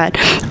here is that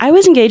I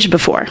was engaged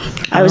before.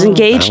 I was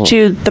engaged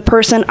to the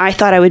person I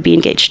thought I would be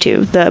engaged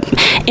to, the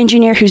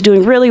engineer who's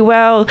doing really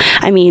well.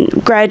 I mean,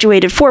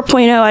 graduated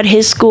 4.0 at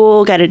his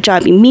school, got a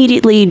job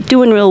immediately,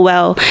 doing real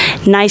well.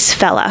 Nice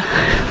fella.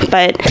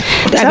 But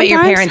I bet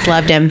your parents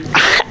loved him.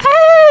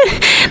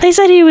 They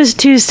said he was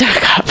too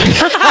stuck up. They're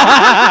never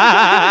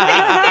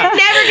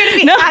going to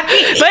be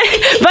happy.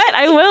 But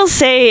I will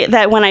say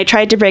that when I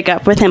tried to break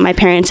up with him, my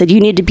parents said,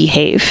 you need to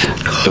behave.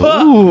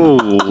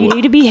 You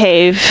need to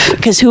behave,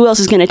 because who else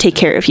is going to take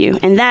care of you?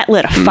 And that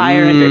lit a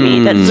fire under me.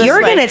 You're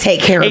going to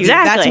take care of you.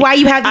 That's why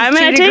you have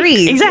these 2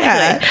 degrees.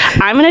 Exactly.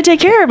 Yeah. I'm going to take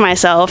care of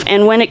myself.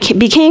 And when it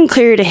became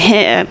clear to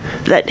him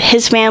that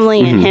his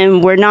family and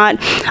him were not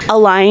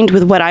aligned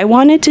with what I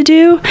wanted to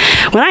do,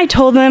 when I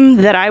told them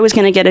that I was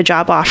going to get a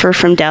job offer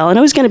from Dell, and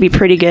it was going to be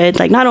pretty good,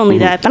 like, not only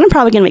that, but I'm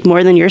probably going to make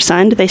more than your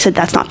son, they said,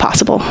 that's not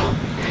possible.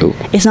 Ooh.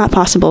 It's not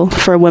possible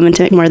for a woman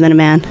to make more than a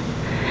man.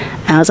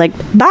 And I was like,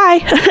 bye.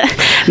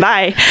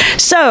 Bye.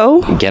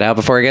 So, get out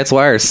before it gets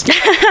worse.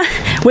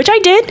 Which I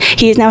did.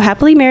 He is now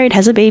happily married,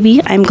 has a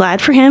baby. I'm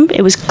glad for him.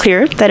 It was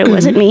clear that it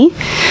wasn't me.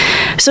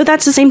 So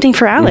that's the same thing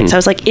for Alex. I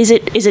was like, is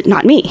it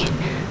not me?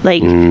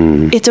 Like,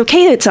 it's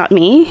okay that it's not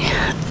me.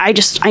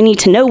 I need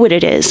to know what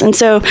it is. And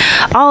so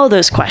all of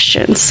those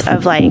questions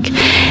of like,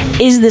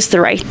 is this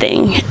the right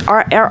thing?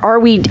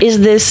 Is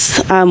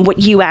this what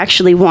you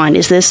actually want?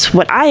 Is this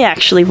what I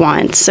actually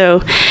want?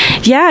 So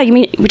yeah, I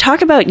mean, we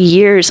talk about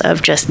years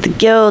of just the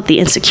guilt, the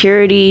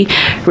insecurity,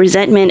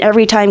 resentment.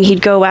 Every time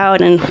he'd go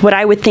out and what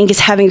I would think is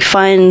having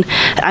fun,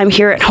 I'm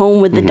here at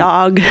home with the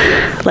dog.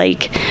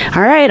 Like,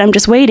 all right, I'm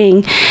just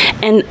waiting.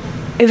 And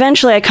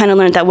eventually I kind of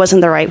learned that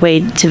wasn't the right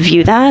way to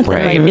view that.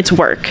 Right. Like, it's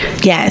work.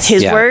 Yes.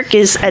 His work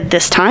is at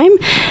this time.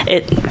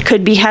 It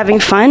could be having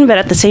fun, but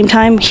at the same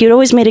time, he'd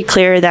always made it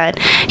clear that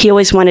he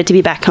always wanted to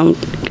be back home,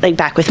 like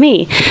back with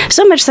me.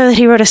 So much so that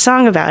he wrote a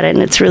song about it,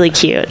 and it's really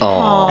cute.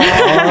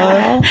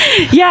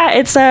 Yeah,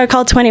 it's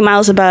called 20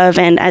 Miles Above,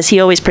 and as he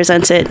always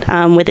presents it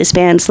with his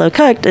band Slow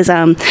Cooked, is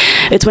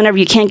it's whenever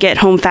you can't get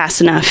home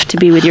fast enough to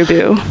be with your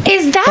boo.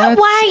 Is that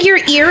why your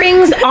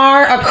earrings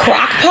are a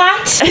crock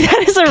pot?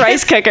 That is a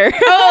rice cooker.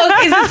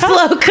 Oh, is it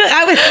slow cook?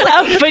 I was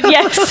like, but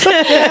yes,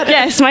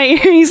 yes, my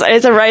earrings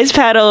is a rice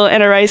paddle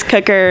and a rice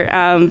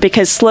cooker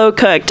because Slow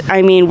Cooked,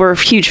 I mean, we're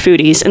huge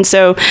foodies. And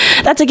so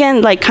that's,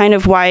 again, like kind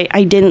of why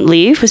I didn't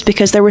leave, was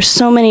because there were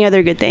so many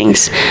other good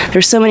things.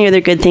 There's so many other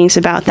good things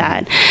about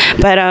that.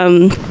 But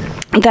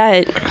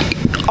that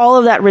all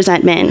of that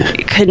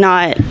resentment could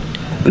not...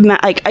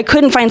 Like, I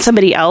couldn't find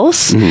somebody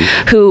else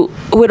who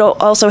would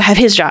also have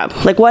his job.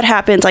 Like, what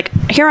happens? Like,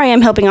 here I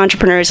am helping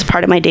entrepreneurs as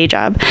part of my day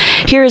job.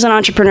 Here is an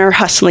entrepreneur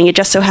hustling. It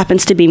just so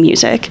happens to be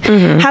music.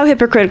 How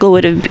hypocritical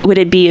would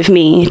it be of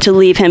me to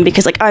leave him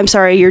because, like, I'm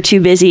sorry, you're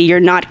too busy. You're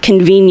not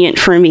convenient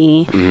for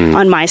me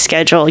on my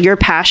schedule. Your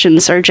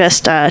passions are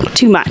just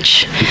too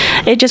much.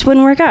 It just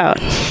wouldn't work out.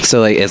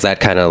 So, like, is that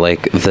kind of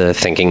like the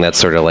thinking that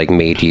sort of like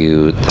made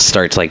you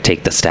start to like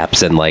take the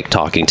steps and like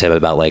talking to him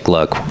about like,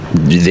 look,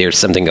 there's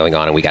something going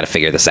on and we got to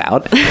figure this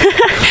out?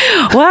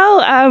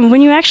 Well,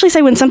 when you actually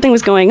say when something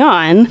was going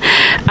on,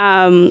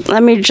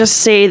 let me just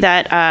say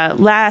that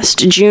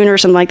last June or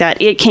something like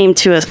that, it came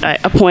to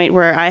a point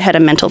where I had a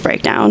mental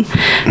breakdown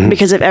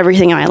because of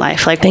everything in my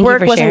life. Like,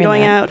 work wasn't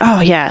going out. Oh,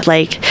 yeah.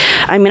 Like,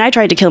 I mean, I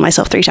tried to kill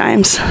myself 3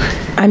 times.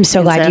 I'm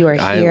so glad you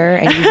are here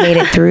and you made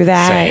it through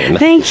that. Same.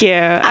 Thank you.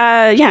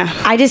 Yeah.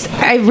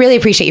 I really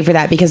appreciate you for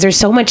that, because there's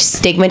so much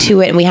stigma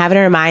to it, and we have it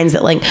in our minds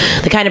that like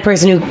the kind of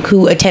person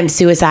who attempts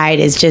suicide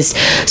is just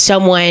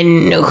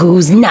someone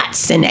who's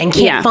nuts and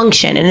can't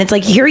function. And it's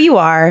like, here you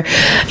are,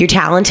 you're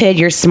talented,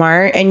 you're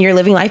smart, and you're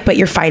living life, but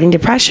you're fighting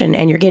depression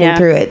and you're getting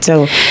through it.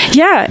 So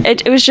yeah,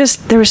 it was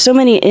just, there were so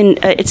many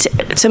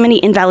so many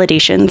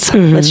invalidations,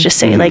 let's just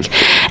say, like,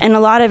 and a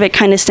lot of it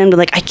kind of stemmed to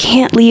like, I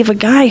can't leave a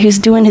guy who's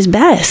doing his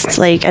best,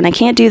 like, and I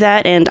can't do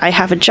that, and I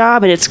have a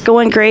job and it's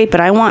going great, but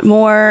I want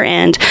more,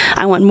 and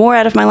I want more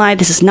out of my life.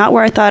 This is not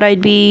where I thought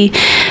I'd be.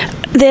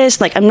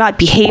 This, like, I'm not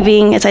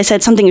behaving. As I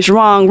said, something is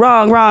wrong.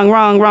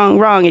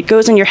 It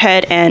goes in your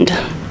head and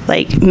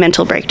like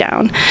mental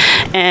breakdown.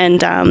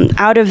 And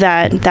out of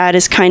that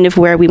is kind of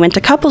where we went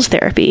to couples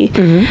therapy.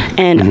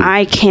 And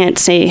I can't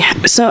say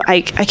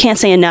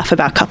enough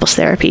about couples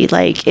therapy.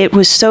 Like, it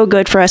was so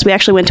good for us. We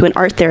actually went to an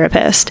art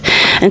therapist,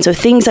 and so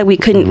things that we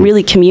couldn't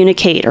really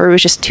communicate, or it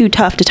was just too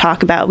tough to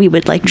talk about, we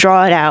would like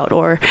draw it out,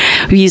 or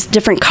we use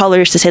different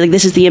colors to say like,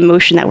 this is the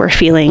emotion that we're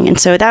feeling. And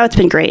so that's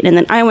been great. And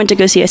then I went to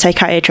go see a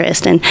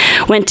psychiatrist and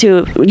went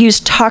to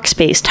use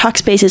Talkspace.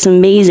 Talkspace is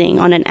amazing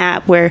on an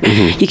app where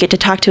you get to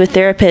talk to a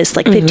therapist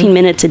like 15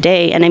 minutes a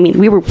day. And I mean,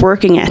 we were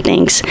working at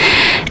things.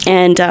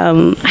 And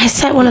I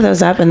set one of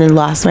those up and then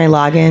lost my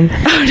login.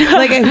 Oh, no.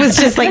 Like, it was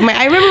just like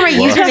I remember my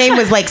username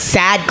was like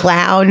sad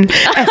clown.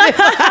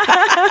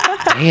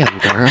 Damn,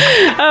 girl.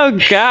 Oh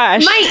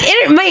gosh. My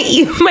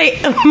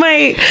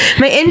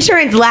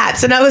insurance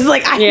lapsed, and I was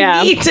like,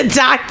 I need to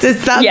talk to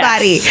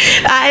somebody.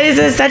 This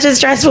is such a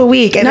stressful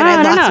week, and then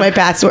I lost my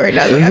password. And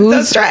I was like, I'm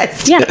so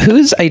stressed. Yeah.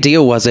 Whose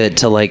idea was it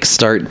to like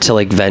start to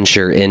like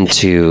venture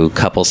into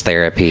couples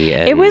therapy?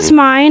 And... It was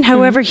mine.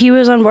 However, he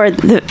was on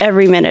board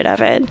every minute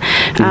of it.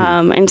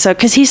 And so,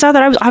 because he saw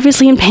that I was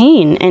obviously in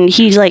pain, and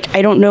he's like,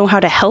 I don't know how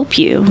to help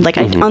you. Like,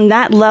 on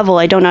that level,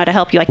 I don't know how to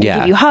help you. I can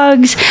give you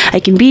hugs, I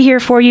can be here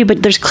for you,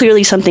 but there's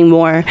clearly something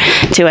more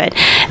to it.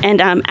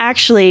 And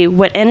actually,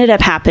 what ended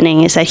up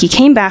happening is that he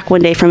came back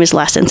one day from his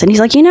lessons, and he's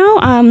like,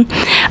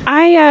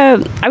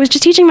 I was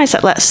just teaching my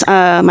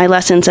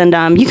lessons,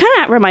 and you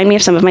kind of remind me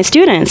of some of my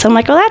students. I'm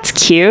like, oh, that's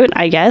cute,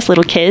 I guess,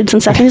 little kids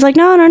and stuff. And he's like,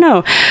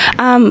 no,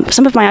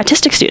 some of my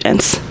autistic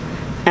students.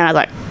 And I was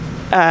like,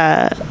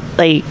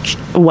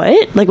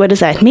 what? Like, what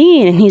does that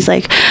mean? And he's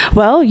like,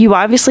 well, you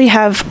obviously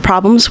have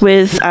problems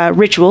with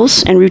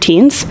rituals and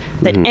routines,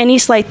 that any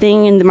slight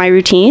thing in my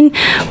routine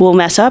will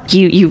mess up.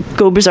 You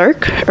go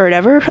berserk or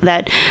whatever.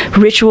 That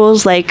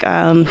rituals like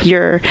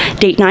your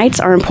date nights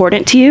are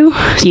important to you.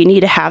 So you need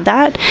to have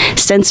that.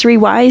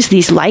 Sensory-wise,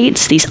 these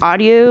lights, these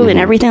audio and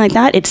everything like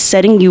that, it's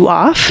setting you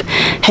off.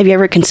 Have you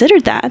ever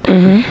considered that?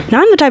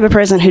 Now, I'm the type of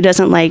person who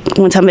doesn't like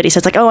when somebody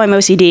says like, oh, I'm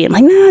OCD. I'm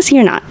like, no, see,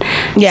 you're not.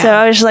 Yeah. So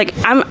I was just like,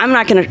 I'm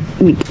not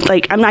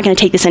gonna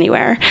take this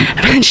anywhere.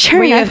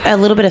 Were you a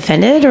little bit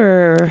offended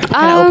or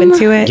kind of open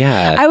to it?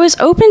 Yeah. I was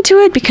open to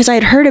it because I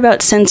had heard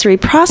about sensory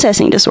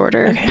processing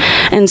disorder. Okay.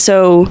 And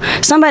so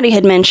somebody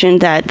had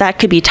mentioned that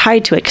could be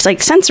tied to it because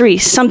like sensory,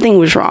 something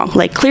was wrong.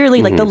 Like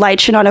clearly like the light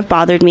should not have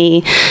bothered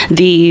me.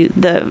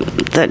 The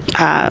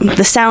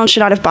sound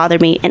should not have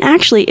bothered me. And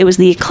actually it was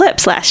the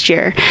eclipse last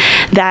year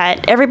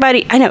that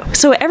everybody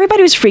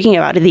was freaking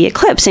out of the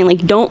eclipse saying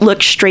like, don't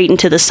look straight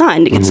into the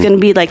sun. It's going to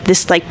be like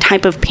this like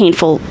type of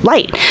painful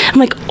light. I'm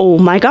like, oh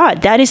my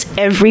God, that is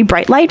every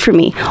bright light for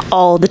me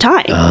all the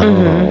time.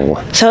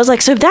 So I was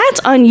like, so if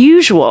that's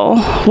unusual,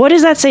 what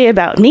does that say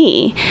about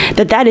me?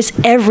 That is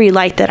every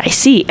light that I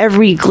see,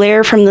 every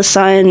glare from the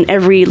sun,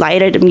 every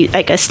light at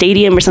like a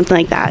stadium or something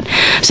like that.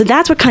 So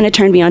that's what kind of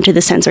turned me onto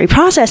the sensory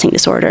processing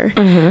disorder.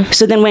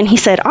 So then when he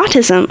said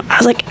autism, I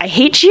was like, I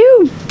hate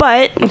you,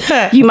 but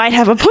you might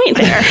have a point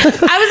there.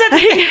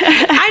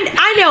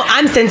 I know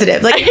I'm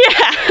sensitive. Like,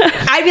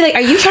 I'd be like,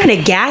 are you trying to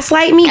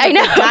gaslight me? I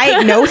know.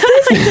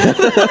 Diagnosis?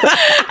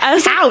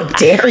 How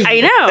dare you?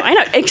 I know.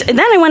 And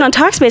then I went on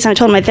Talkspace and I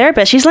told my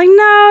therapist. She's like,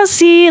 no,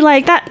 see,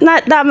 like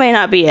that may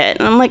not be it.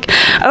 And I'm like,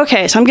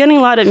 okay, so I'm getting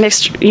a lot of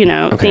mixed,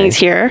 things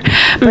here.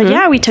 But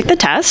yeah, we took the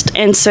test.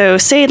 And so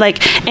say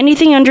like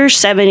anything under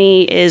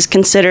 70 is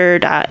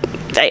considered,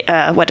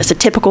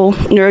 typical,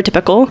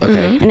 neurotypical.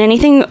 And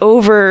anything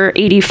over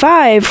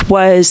 85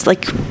 was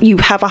like, you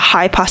have a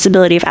high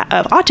possibility of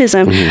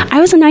autism. I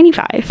was a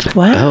 95.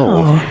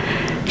 Wow.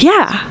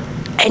 Yeah.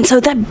 And so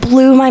that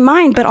blew my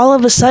mind. But all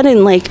of a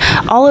sudden, like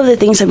all of the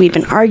things that we'd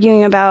been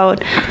arguing about,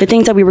 the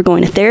things that we were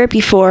going to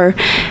therapy for,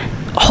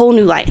 whole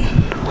new light,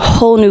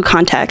 whole new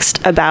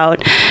context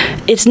about,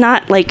 it's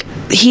not like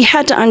he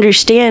had to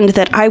understand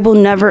that I will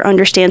never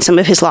understand some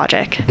of his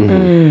logic.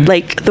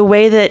 Like the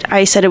way that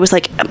I said it was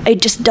like,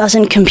 it just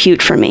doesn't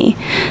compute for me.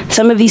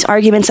 Some of these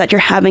arguments that you're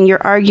having,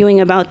 you're arguing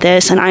about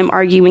this and I'm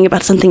arguing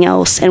about something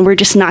else, and we're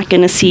just not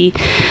going to see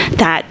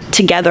that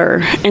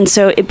together. And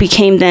so it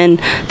became then,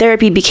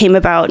 therapy became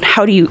about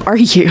how do you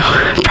argue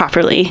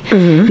properly,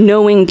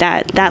 knowing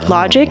that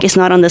logic is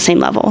not on the same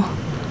level.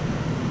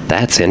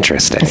 That's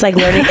interesting. It's like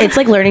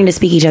learning to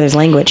speak each other's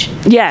language.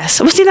 Yes.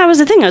 Well, see, that was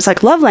the thing. I was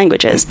like, love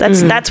languages.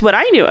 That's what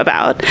I knew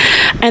about.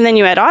 And then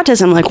you had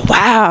autism. Like,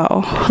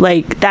 wow,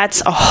 like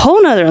that's a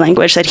whole nother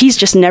language that he's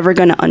just never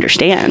going to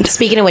understand.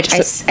 Speaking of which,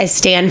 I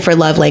stand for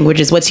love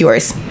languages. What's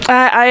yours?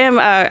 I am.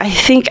 I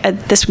think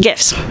this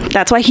gifts.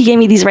 That's why he gave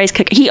me these rice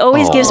cookers. He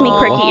always gives me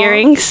quirky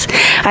earrings.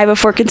 I have a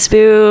fork and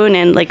spoon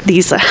and like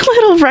these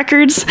little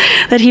records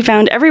that he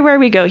found everywhere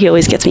we go. He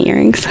always gets me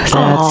earrings. So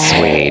That's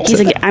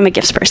sweet. I'm a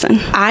gifts person.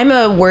 I'm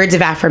a words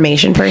of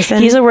affirmation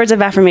person. He's a words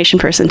of affirmation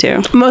person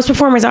too. Most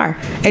performers are.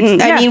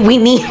 I mean, we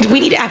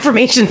need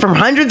affirmation from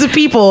hundreds of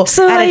people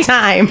at a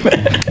time.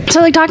 So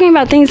like talking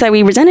about things that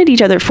we resented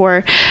each other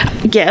for,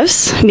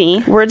 gifts,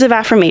 me, words of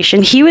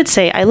affirmation, he would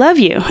say, I love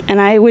you.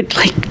 And I would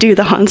like do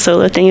the Han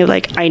Solo thing of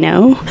like, I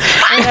know.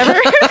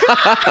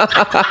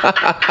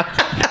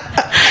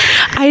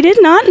 I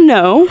did not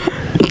know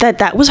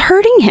that was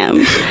hurting him.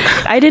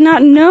 I did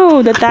not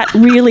know that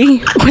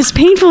really was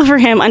painful for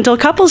him until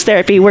couples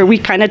therapy, where we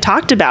kind of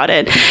talked about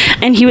it.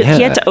 And he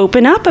had to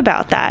open up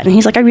about that. And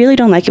he's like, I really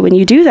don't like it when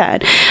you do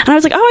that. And I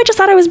was like, oh, I just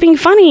thought I was being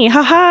funny.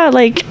 Haha.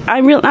 Like,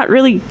 I'm not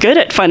really good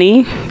at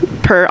funny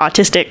per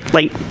autistic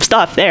like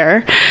stuff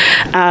there.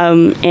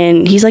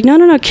 And he's like,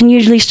 no, can you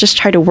at least just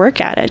try to work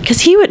at it?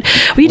 Because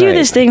we do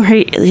this thing where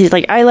he's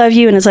like, I love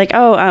you. And it's like,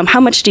 oh, how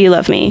much do you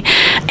love me?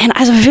 And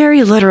as a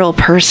very literal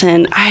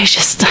person,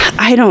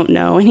 I don't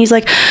know. And he's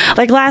like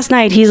last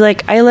night, he's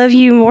like, I love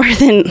you more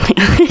than,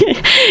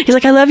 he's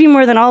like, I love you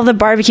more than all the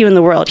barbecue in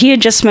the world. He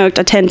had just smoked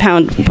a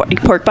 10-pound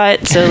pork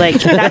butt. So like,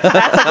 that's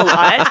like a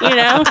lot,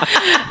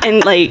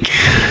 and like,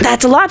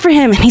 that's a lot for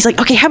him. And he's like,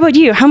 okay, how about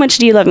you? How much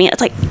do you love me?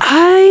 It's like,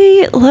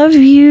 I love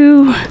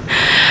you,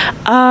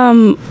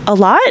 a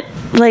lot,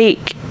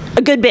 like,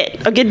 a good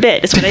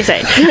bit is what I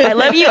say. I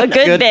love you a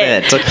good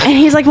bit. And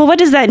he's like, well, what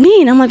does that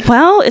mean? I'm like,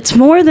 well, it's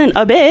more than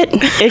a bit.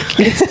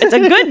 It's a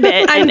good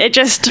bit. And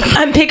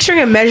I'm picturing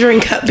a measuring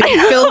cup being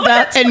filled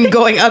up and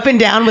going up and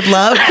down with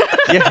love.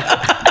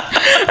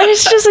 And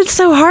it's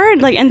so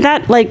hard. Like, and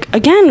that, like,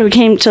 again, we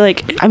came to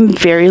like, I'm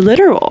very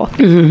literal.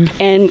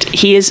 And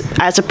he is,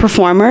 as a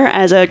performer,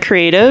 as a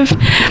creative,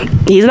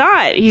 he's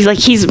not.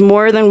 He's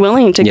more than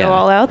willing to go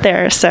all out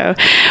there. So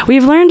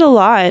we've learned a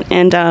lot.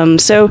 And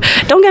so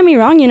don't get me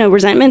wrong,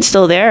 resentment's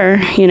still there.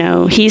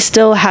 He's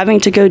still having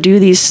to go do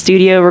these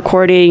studio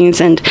recordings,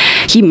 and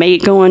he may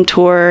go on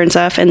tour and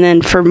stuff. And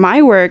then for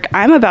my work,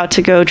 I'm about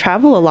to go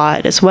travel a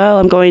lot as well.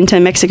 I'm going to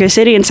Mexico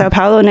City and Sao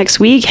Paulo next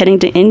week, heading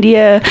to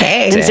India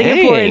and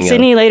Singapore and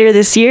Sydney later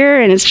this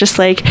year. And it's just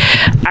like,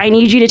 I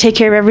need you to take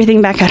care of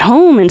everything back at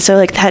home. And so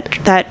like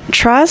that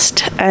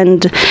trust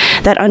and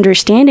that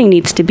understanding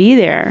needs to be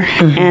there.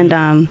 And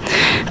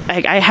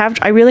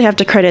I really have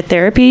to credit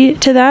therapy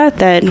to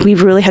that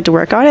we've really had to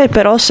work on it,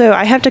 but also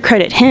I have to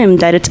credit him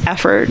that it's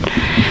effort.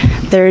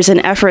 There's an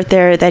effort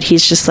there that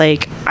he's just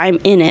like, I'm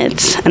in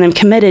it and I'm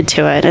committed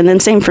to it. And then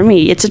same for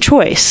me. It's a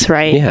choice,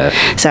 right?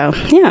 Yeah. So,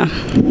 yeah.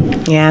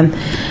 Yeah.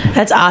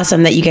 That's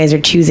awesome that you guys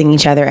are choosing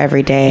each other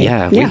every day.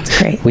 Yeah. That's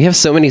great. We have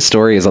so many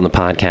stories on the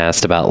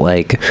podcast about,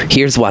 like,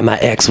 here's why my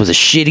ex was a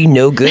shitty,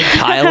 no good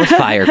pile of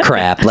fire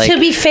crap. Like, to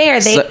be fair,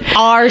 they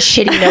are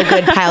shitty, no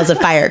good piles of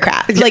fire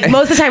crap. Like,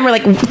 most of the time we're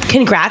like,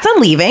 congrats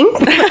on leaving.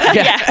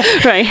 Yeah.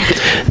 Right.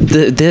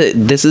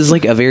 This is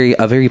like a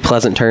very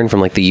pleasant turn from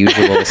like the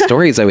usual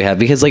stories that we have,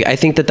 because like I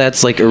think that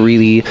that's like a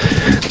really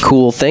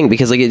cool thing,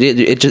 because like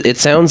it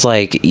sounds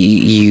like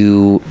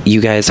you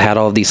guys had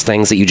all of these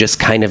things that you just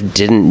kind of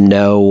didn't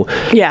know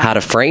how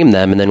to frame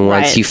them, and then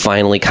once you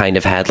finally kind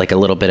of had like a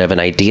little bit of an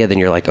idea, then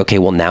you're like, okay,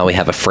 well now we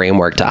have a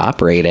framework to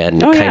operate in.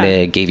 It kind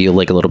of gave you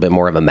like a little bit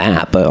more of a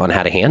map on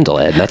how to handle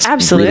it. That's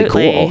absolutely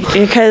really cool,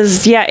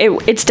 because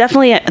it's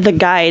definitely the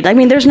guide. I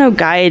mean, there's no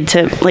guide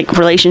to like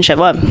relationship.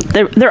 Well,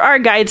 there are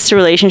guides to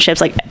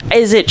relationships, like,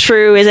 is it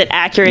true? Is it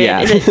accurate?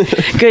 Yeah. Is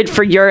it good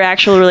for your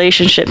actual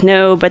relationship?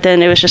 No, but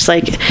then it was just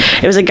like,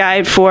 it was a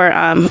guide for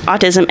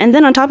autism. And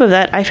then on top of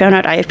that, I found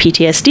out I have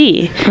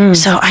PTSD.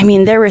 So, I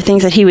mean, there were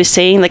things that he was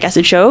saying like as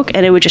a joke,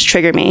 and it would just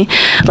trigger me.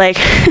 Like,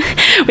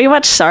 we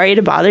watched Sorry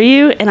to Bother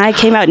You, and I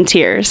came out in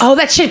tears. Oh,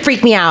 that shit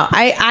freaked me out.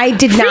 I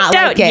did not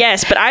like it.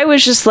 Yes, but I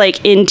was just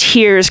like in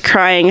tears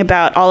crying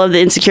about all of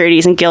the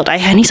insecurities and guilt I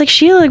had. And he's like,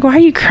 Sheila, like, why are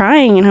you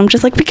crying? And I'm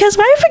just like, because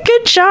I have a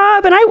good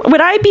job, and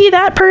would I be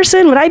that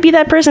person? Would I be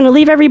that person to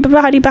leave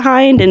everybody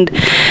behind? And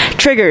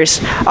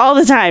triggers all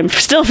the time.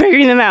 Still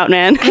figuring them out,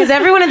 man. Has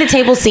everyone at the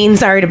table seen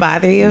Sorry to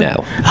Bother You?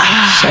 No.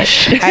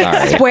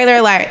 Spoiler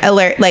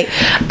alert. Like,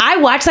 I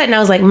watched that and I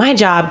was like, my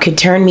job could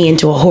turn me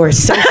into a horse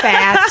so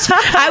fast.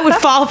 I would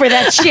fall for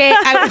that shit.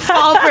 I would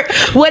fall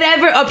for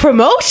whatever, a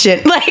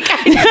promotion. Like,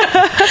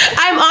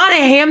 I'm on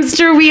a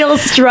hamster wheel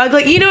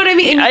struggling. You know what I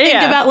mean? And you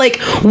think about like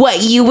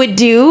what you would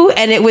do,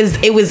 and it was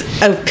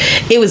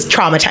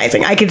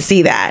traumatizing. I could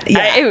see that.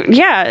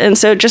 Yeah. And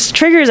so just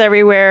triggers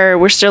everywhere.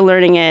 We're still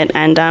learning it,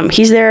 and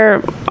he's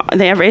there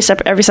every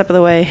step of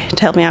the way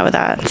to help me out with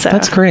that. So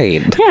that's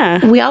great.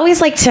 Yeah. We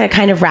always like to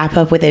kind of wrap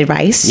up with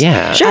advice.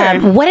 Yeah. Sure.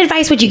 What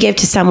advice would you give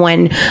to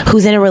someone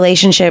who's in a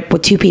relationship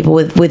with two people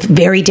with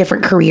very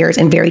different careers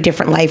and very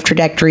different life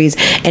trajectories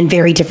and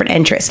very different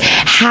interests?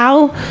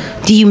 How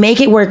do you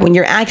make it work when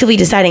you're actively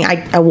deciding,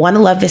 I want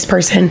to love this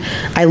person,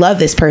 I love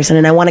this person,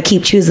 and I want to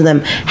keep choosing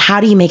them? How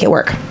do you make it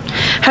work?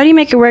 How do you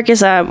make it work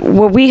is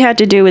what we had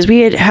to do is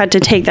we had to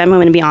take that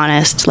moment and be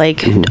honest.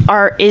 Like,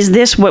 is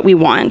this what we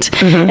want?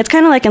 It's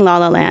kind of like in La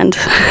La Land.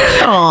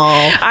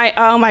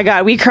 Oh my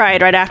God, we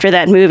cried right after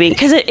that movie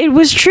because it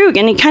was true,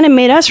 and it kind of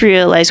made us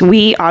realize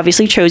we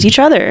obviously chose each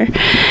other.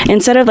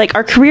 Instead of like,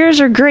 our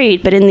careers are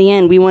great, but in the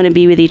end we want to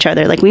be with each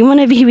other. Like, we want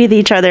to be with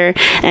each other,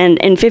 and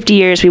in 50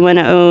 years we want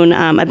to own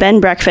a bed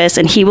and breakfast,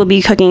 and he will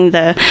be cooking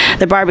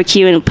the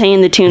barbecue and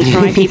playing the tunes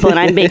for my people, and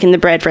I'm baking the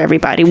bread for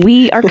everybody.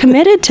 We are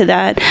committed to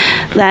that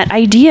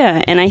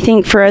idea, and I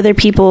think for other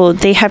people,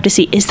 they have to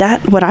see, is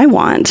that what I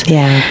want?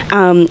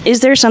 Yeah.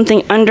 Is there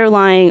something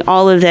underlying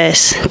all of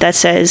this that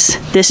says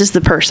this is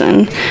the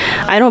person?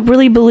 I don't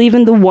really believe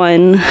in the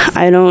one.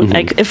 I don't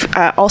like. If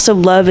also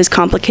love is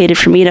complicated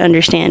for me to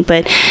understand,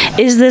 but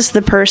is this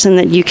the person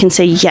that you can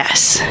say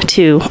yes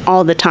to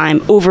all the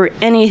time over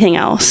anything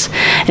else?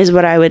 Is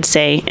what I would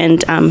say,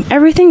 and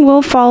everything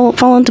will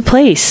fall into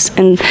place.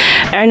 And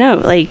I know,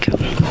 like,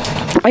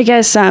 I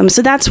guess so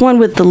that's one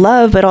with the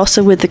love, but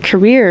also with the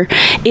career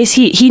is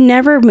he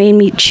never made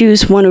me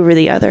choose one over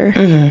the other.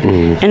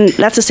 And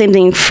that's the same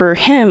thing for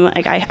him.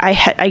 Like,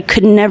 I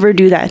could never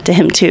do that to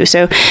him too.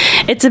 So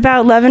it's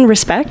about love and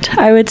respect,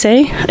 I would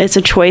say. It's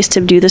a choice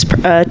to do this,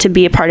 to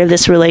be a part of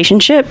this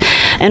relationship,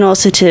 and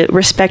also to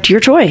respect your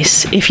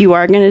choice. If you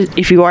are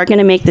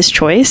gonna make this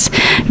choice,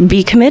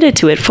 be committed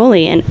to it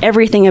fully and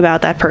everything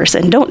about that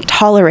person. Don't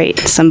tolerate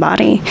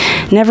somebody.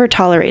 Never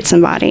tolerate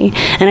somebody.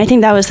 And I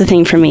think that was the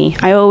thing for me.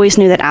 I always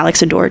knew that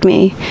Alex adored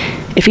me.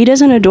 If he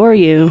doesn't adore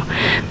you,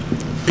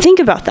 think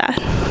about that.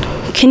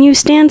 Can you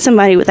stand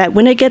somebody with that?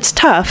 When it gets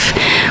tough,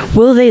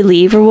 will they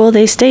leave or will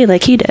they stay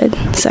like he did?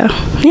 So,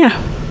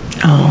 yeah.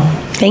 Oh,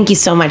 thank you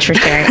so much for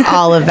sharing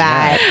all of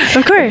that.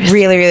 Of course.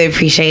 Really, really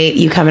appreciate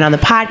you coming on the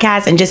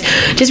podcast and just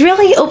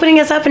really opening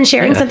us up and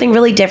sharing something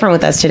really different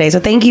with us today. So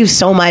thank you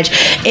so much.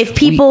 If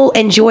people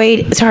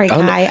enjoyed, sorry,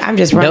 Kai, I'm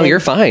just running. No, you're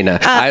fine.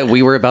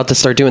 We were about to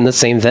start doing the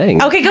same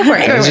thing. Okay, go for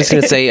it. I was just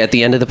going to say at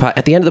the end of the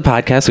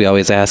podcast, we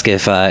always ask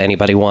if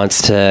anybody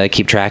wants to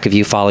keep track of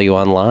you, follow you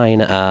online.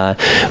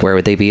 Where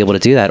would they be able to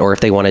do that, or if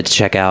they wanted to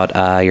check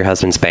out your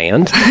husband's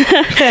band?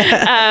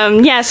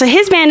 So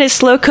his band is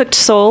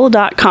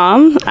slowcookedsoul.com.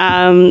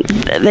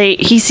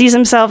 He sees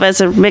himself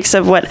as a mix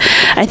of what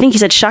I think he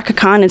said Shaka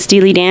Khan and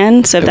Steely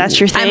Dan. So if that's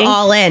your thing, I'm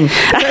all in.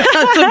 That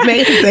sounds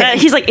amazing.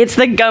 He's like, it's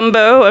the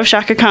gumbo of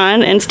Shaka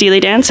Khan and Steely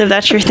Dan. So if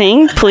that's your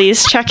thing,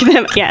 please check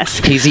them. Yes,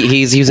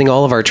 he's using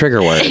all of our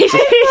trigger words. That's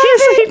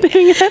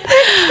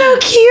so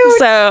cute.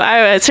 So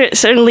I would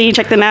certainly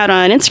check them out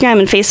on Instagram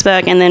and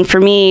Facebook. And then for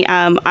me,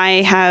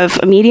 I have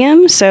a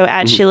Medium, so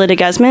at Sheila de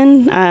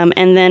Guzman.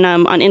 And then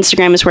on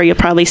Instagram is where you'll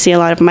probably see a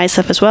lot of my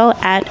stuff as well,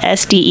 at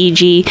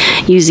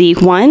SDEGUZ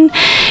week 1.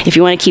 If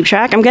you want to keep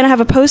track, I'm going to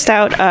have a post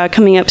out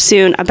coming up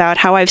soon about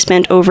how I've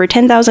spent over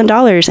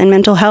 $10,000 in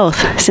mental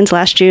health since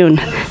last June.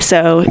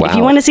 So if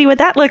you want to see what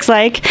that looks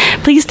like,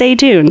 please stay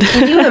tuned.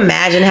 Can you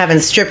imagine having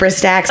stripper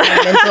stacks on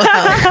mental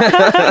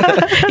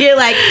health? You're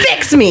like,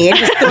 fix me, and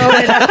just throw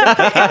it up.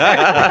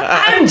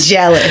 I'm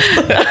jealous.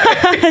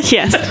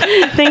 Yes.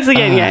 Thanks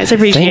again, guys. I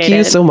appreciate it. Thank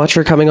you so much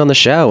for coming on the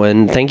show,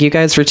 and thank you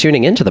guys for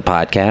tuning into the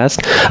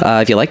podcast.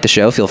 If you like the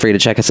show, feel free to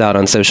check us out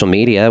on social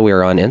media.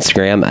 We're on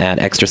Instagram at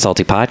Extra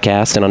Salty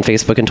Podcast and on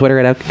Facebook and Twitter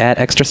at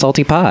Extra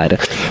Salty Pod.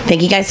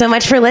 Thank you guys so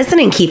much for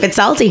listening. Keep it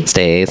salty.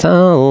 Stay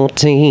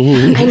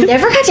salty. I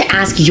never got to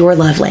ask your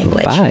love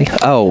language. Bye.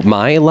 Oh,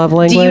 my love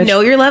language? Do you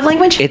know your love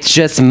language? It's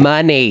just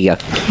money.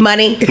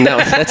 Money. No,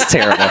 that's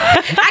terrible.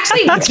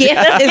 Actually, gift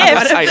is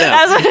what I know.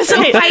 I was going to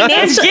say,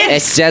 financial.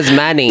 It's just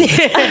money.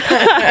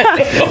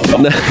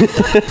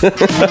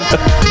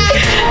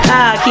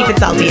 Keep it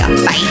salty.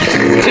 Bye.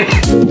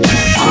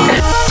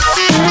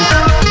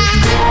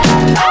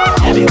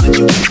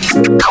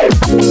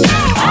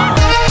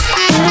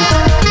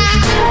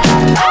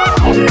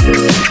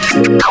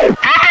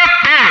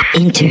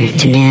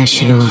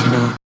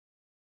 International.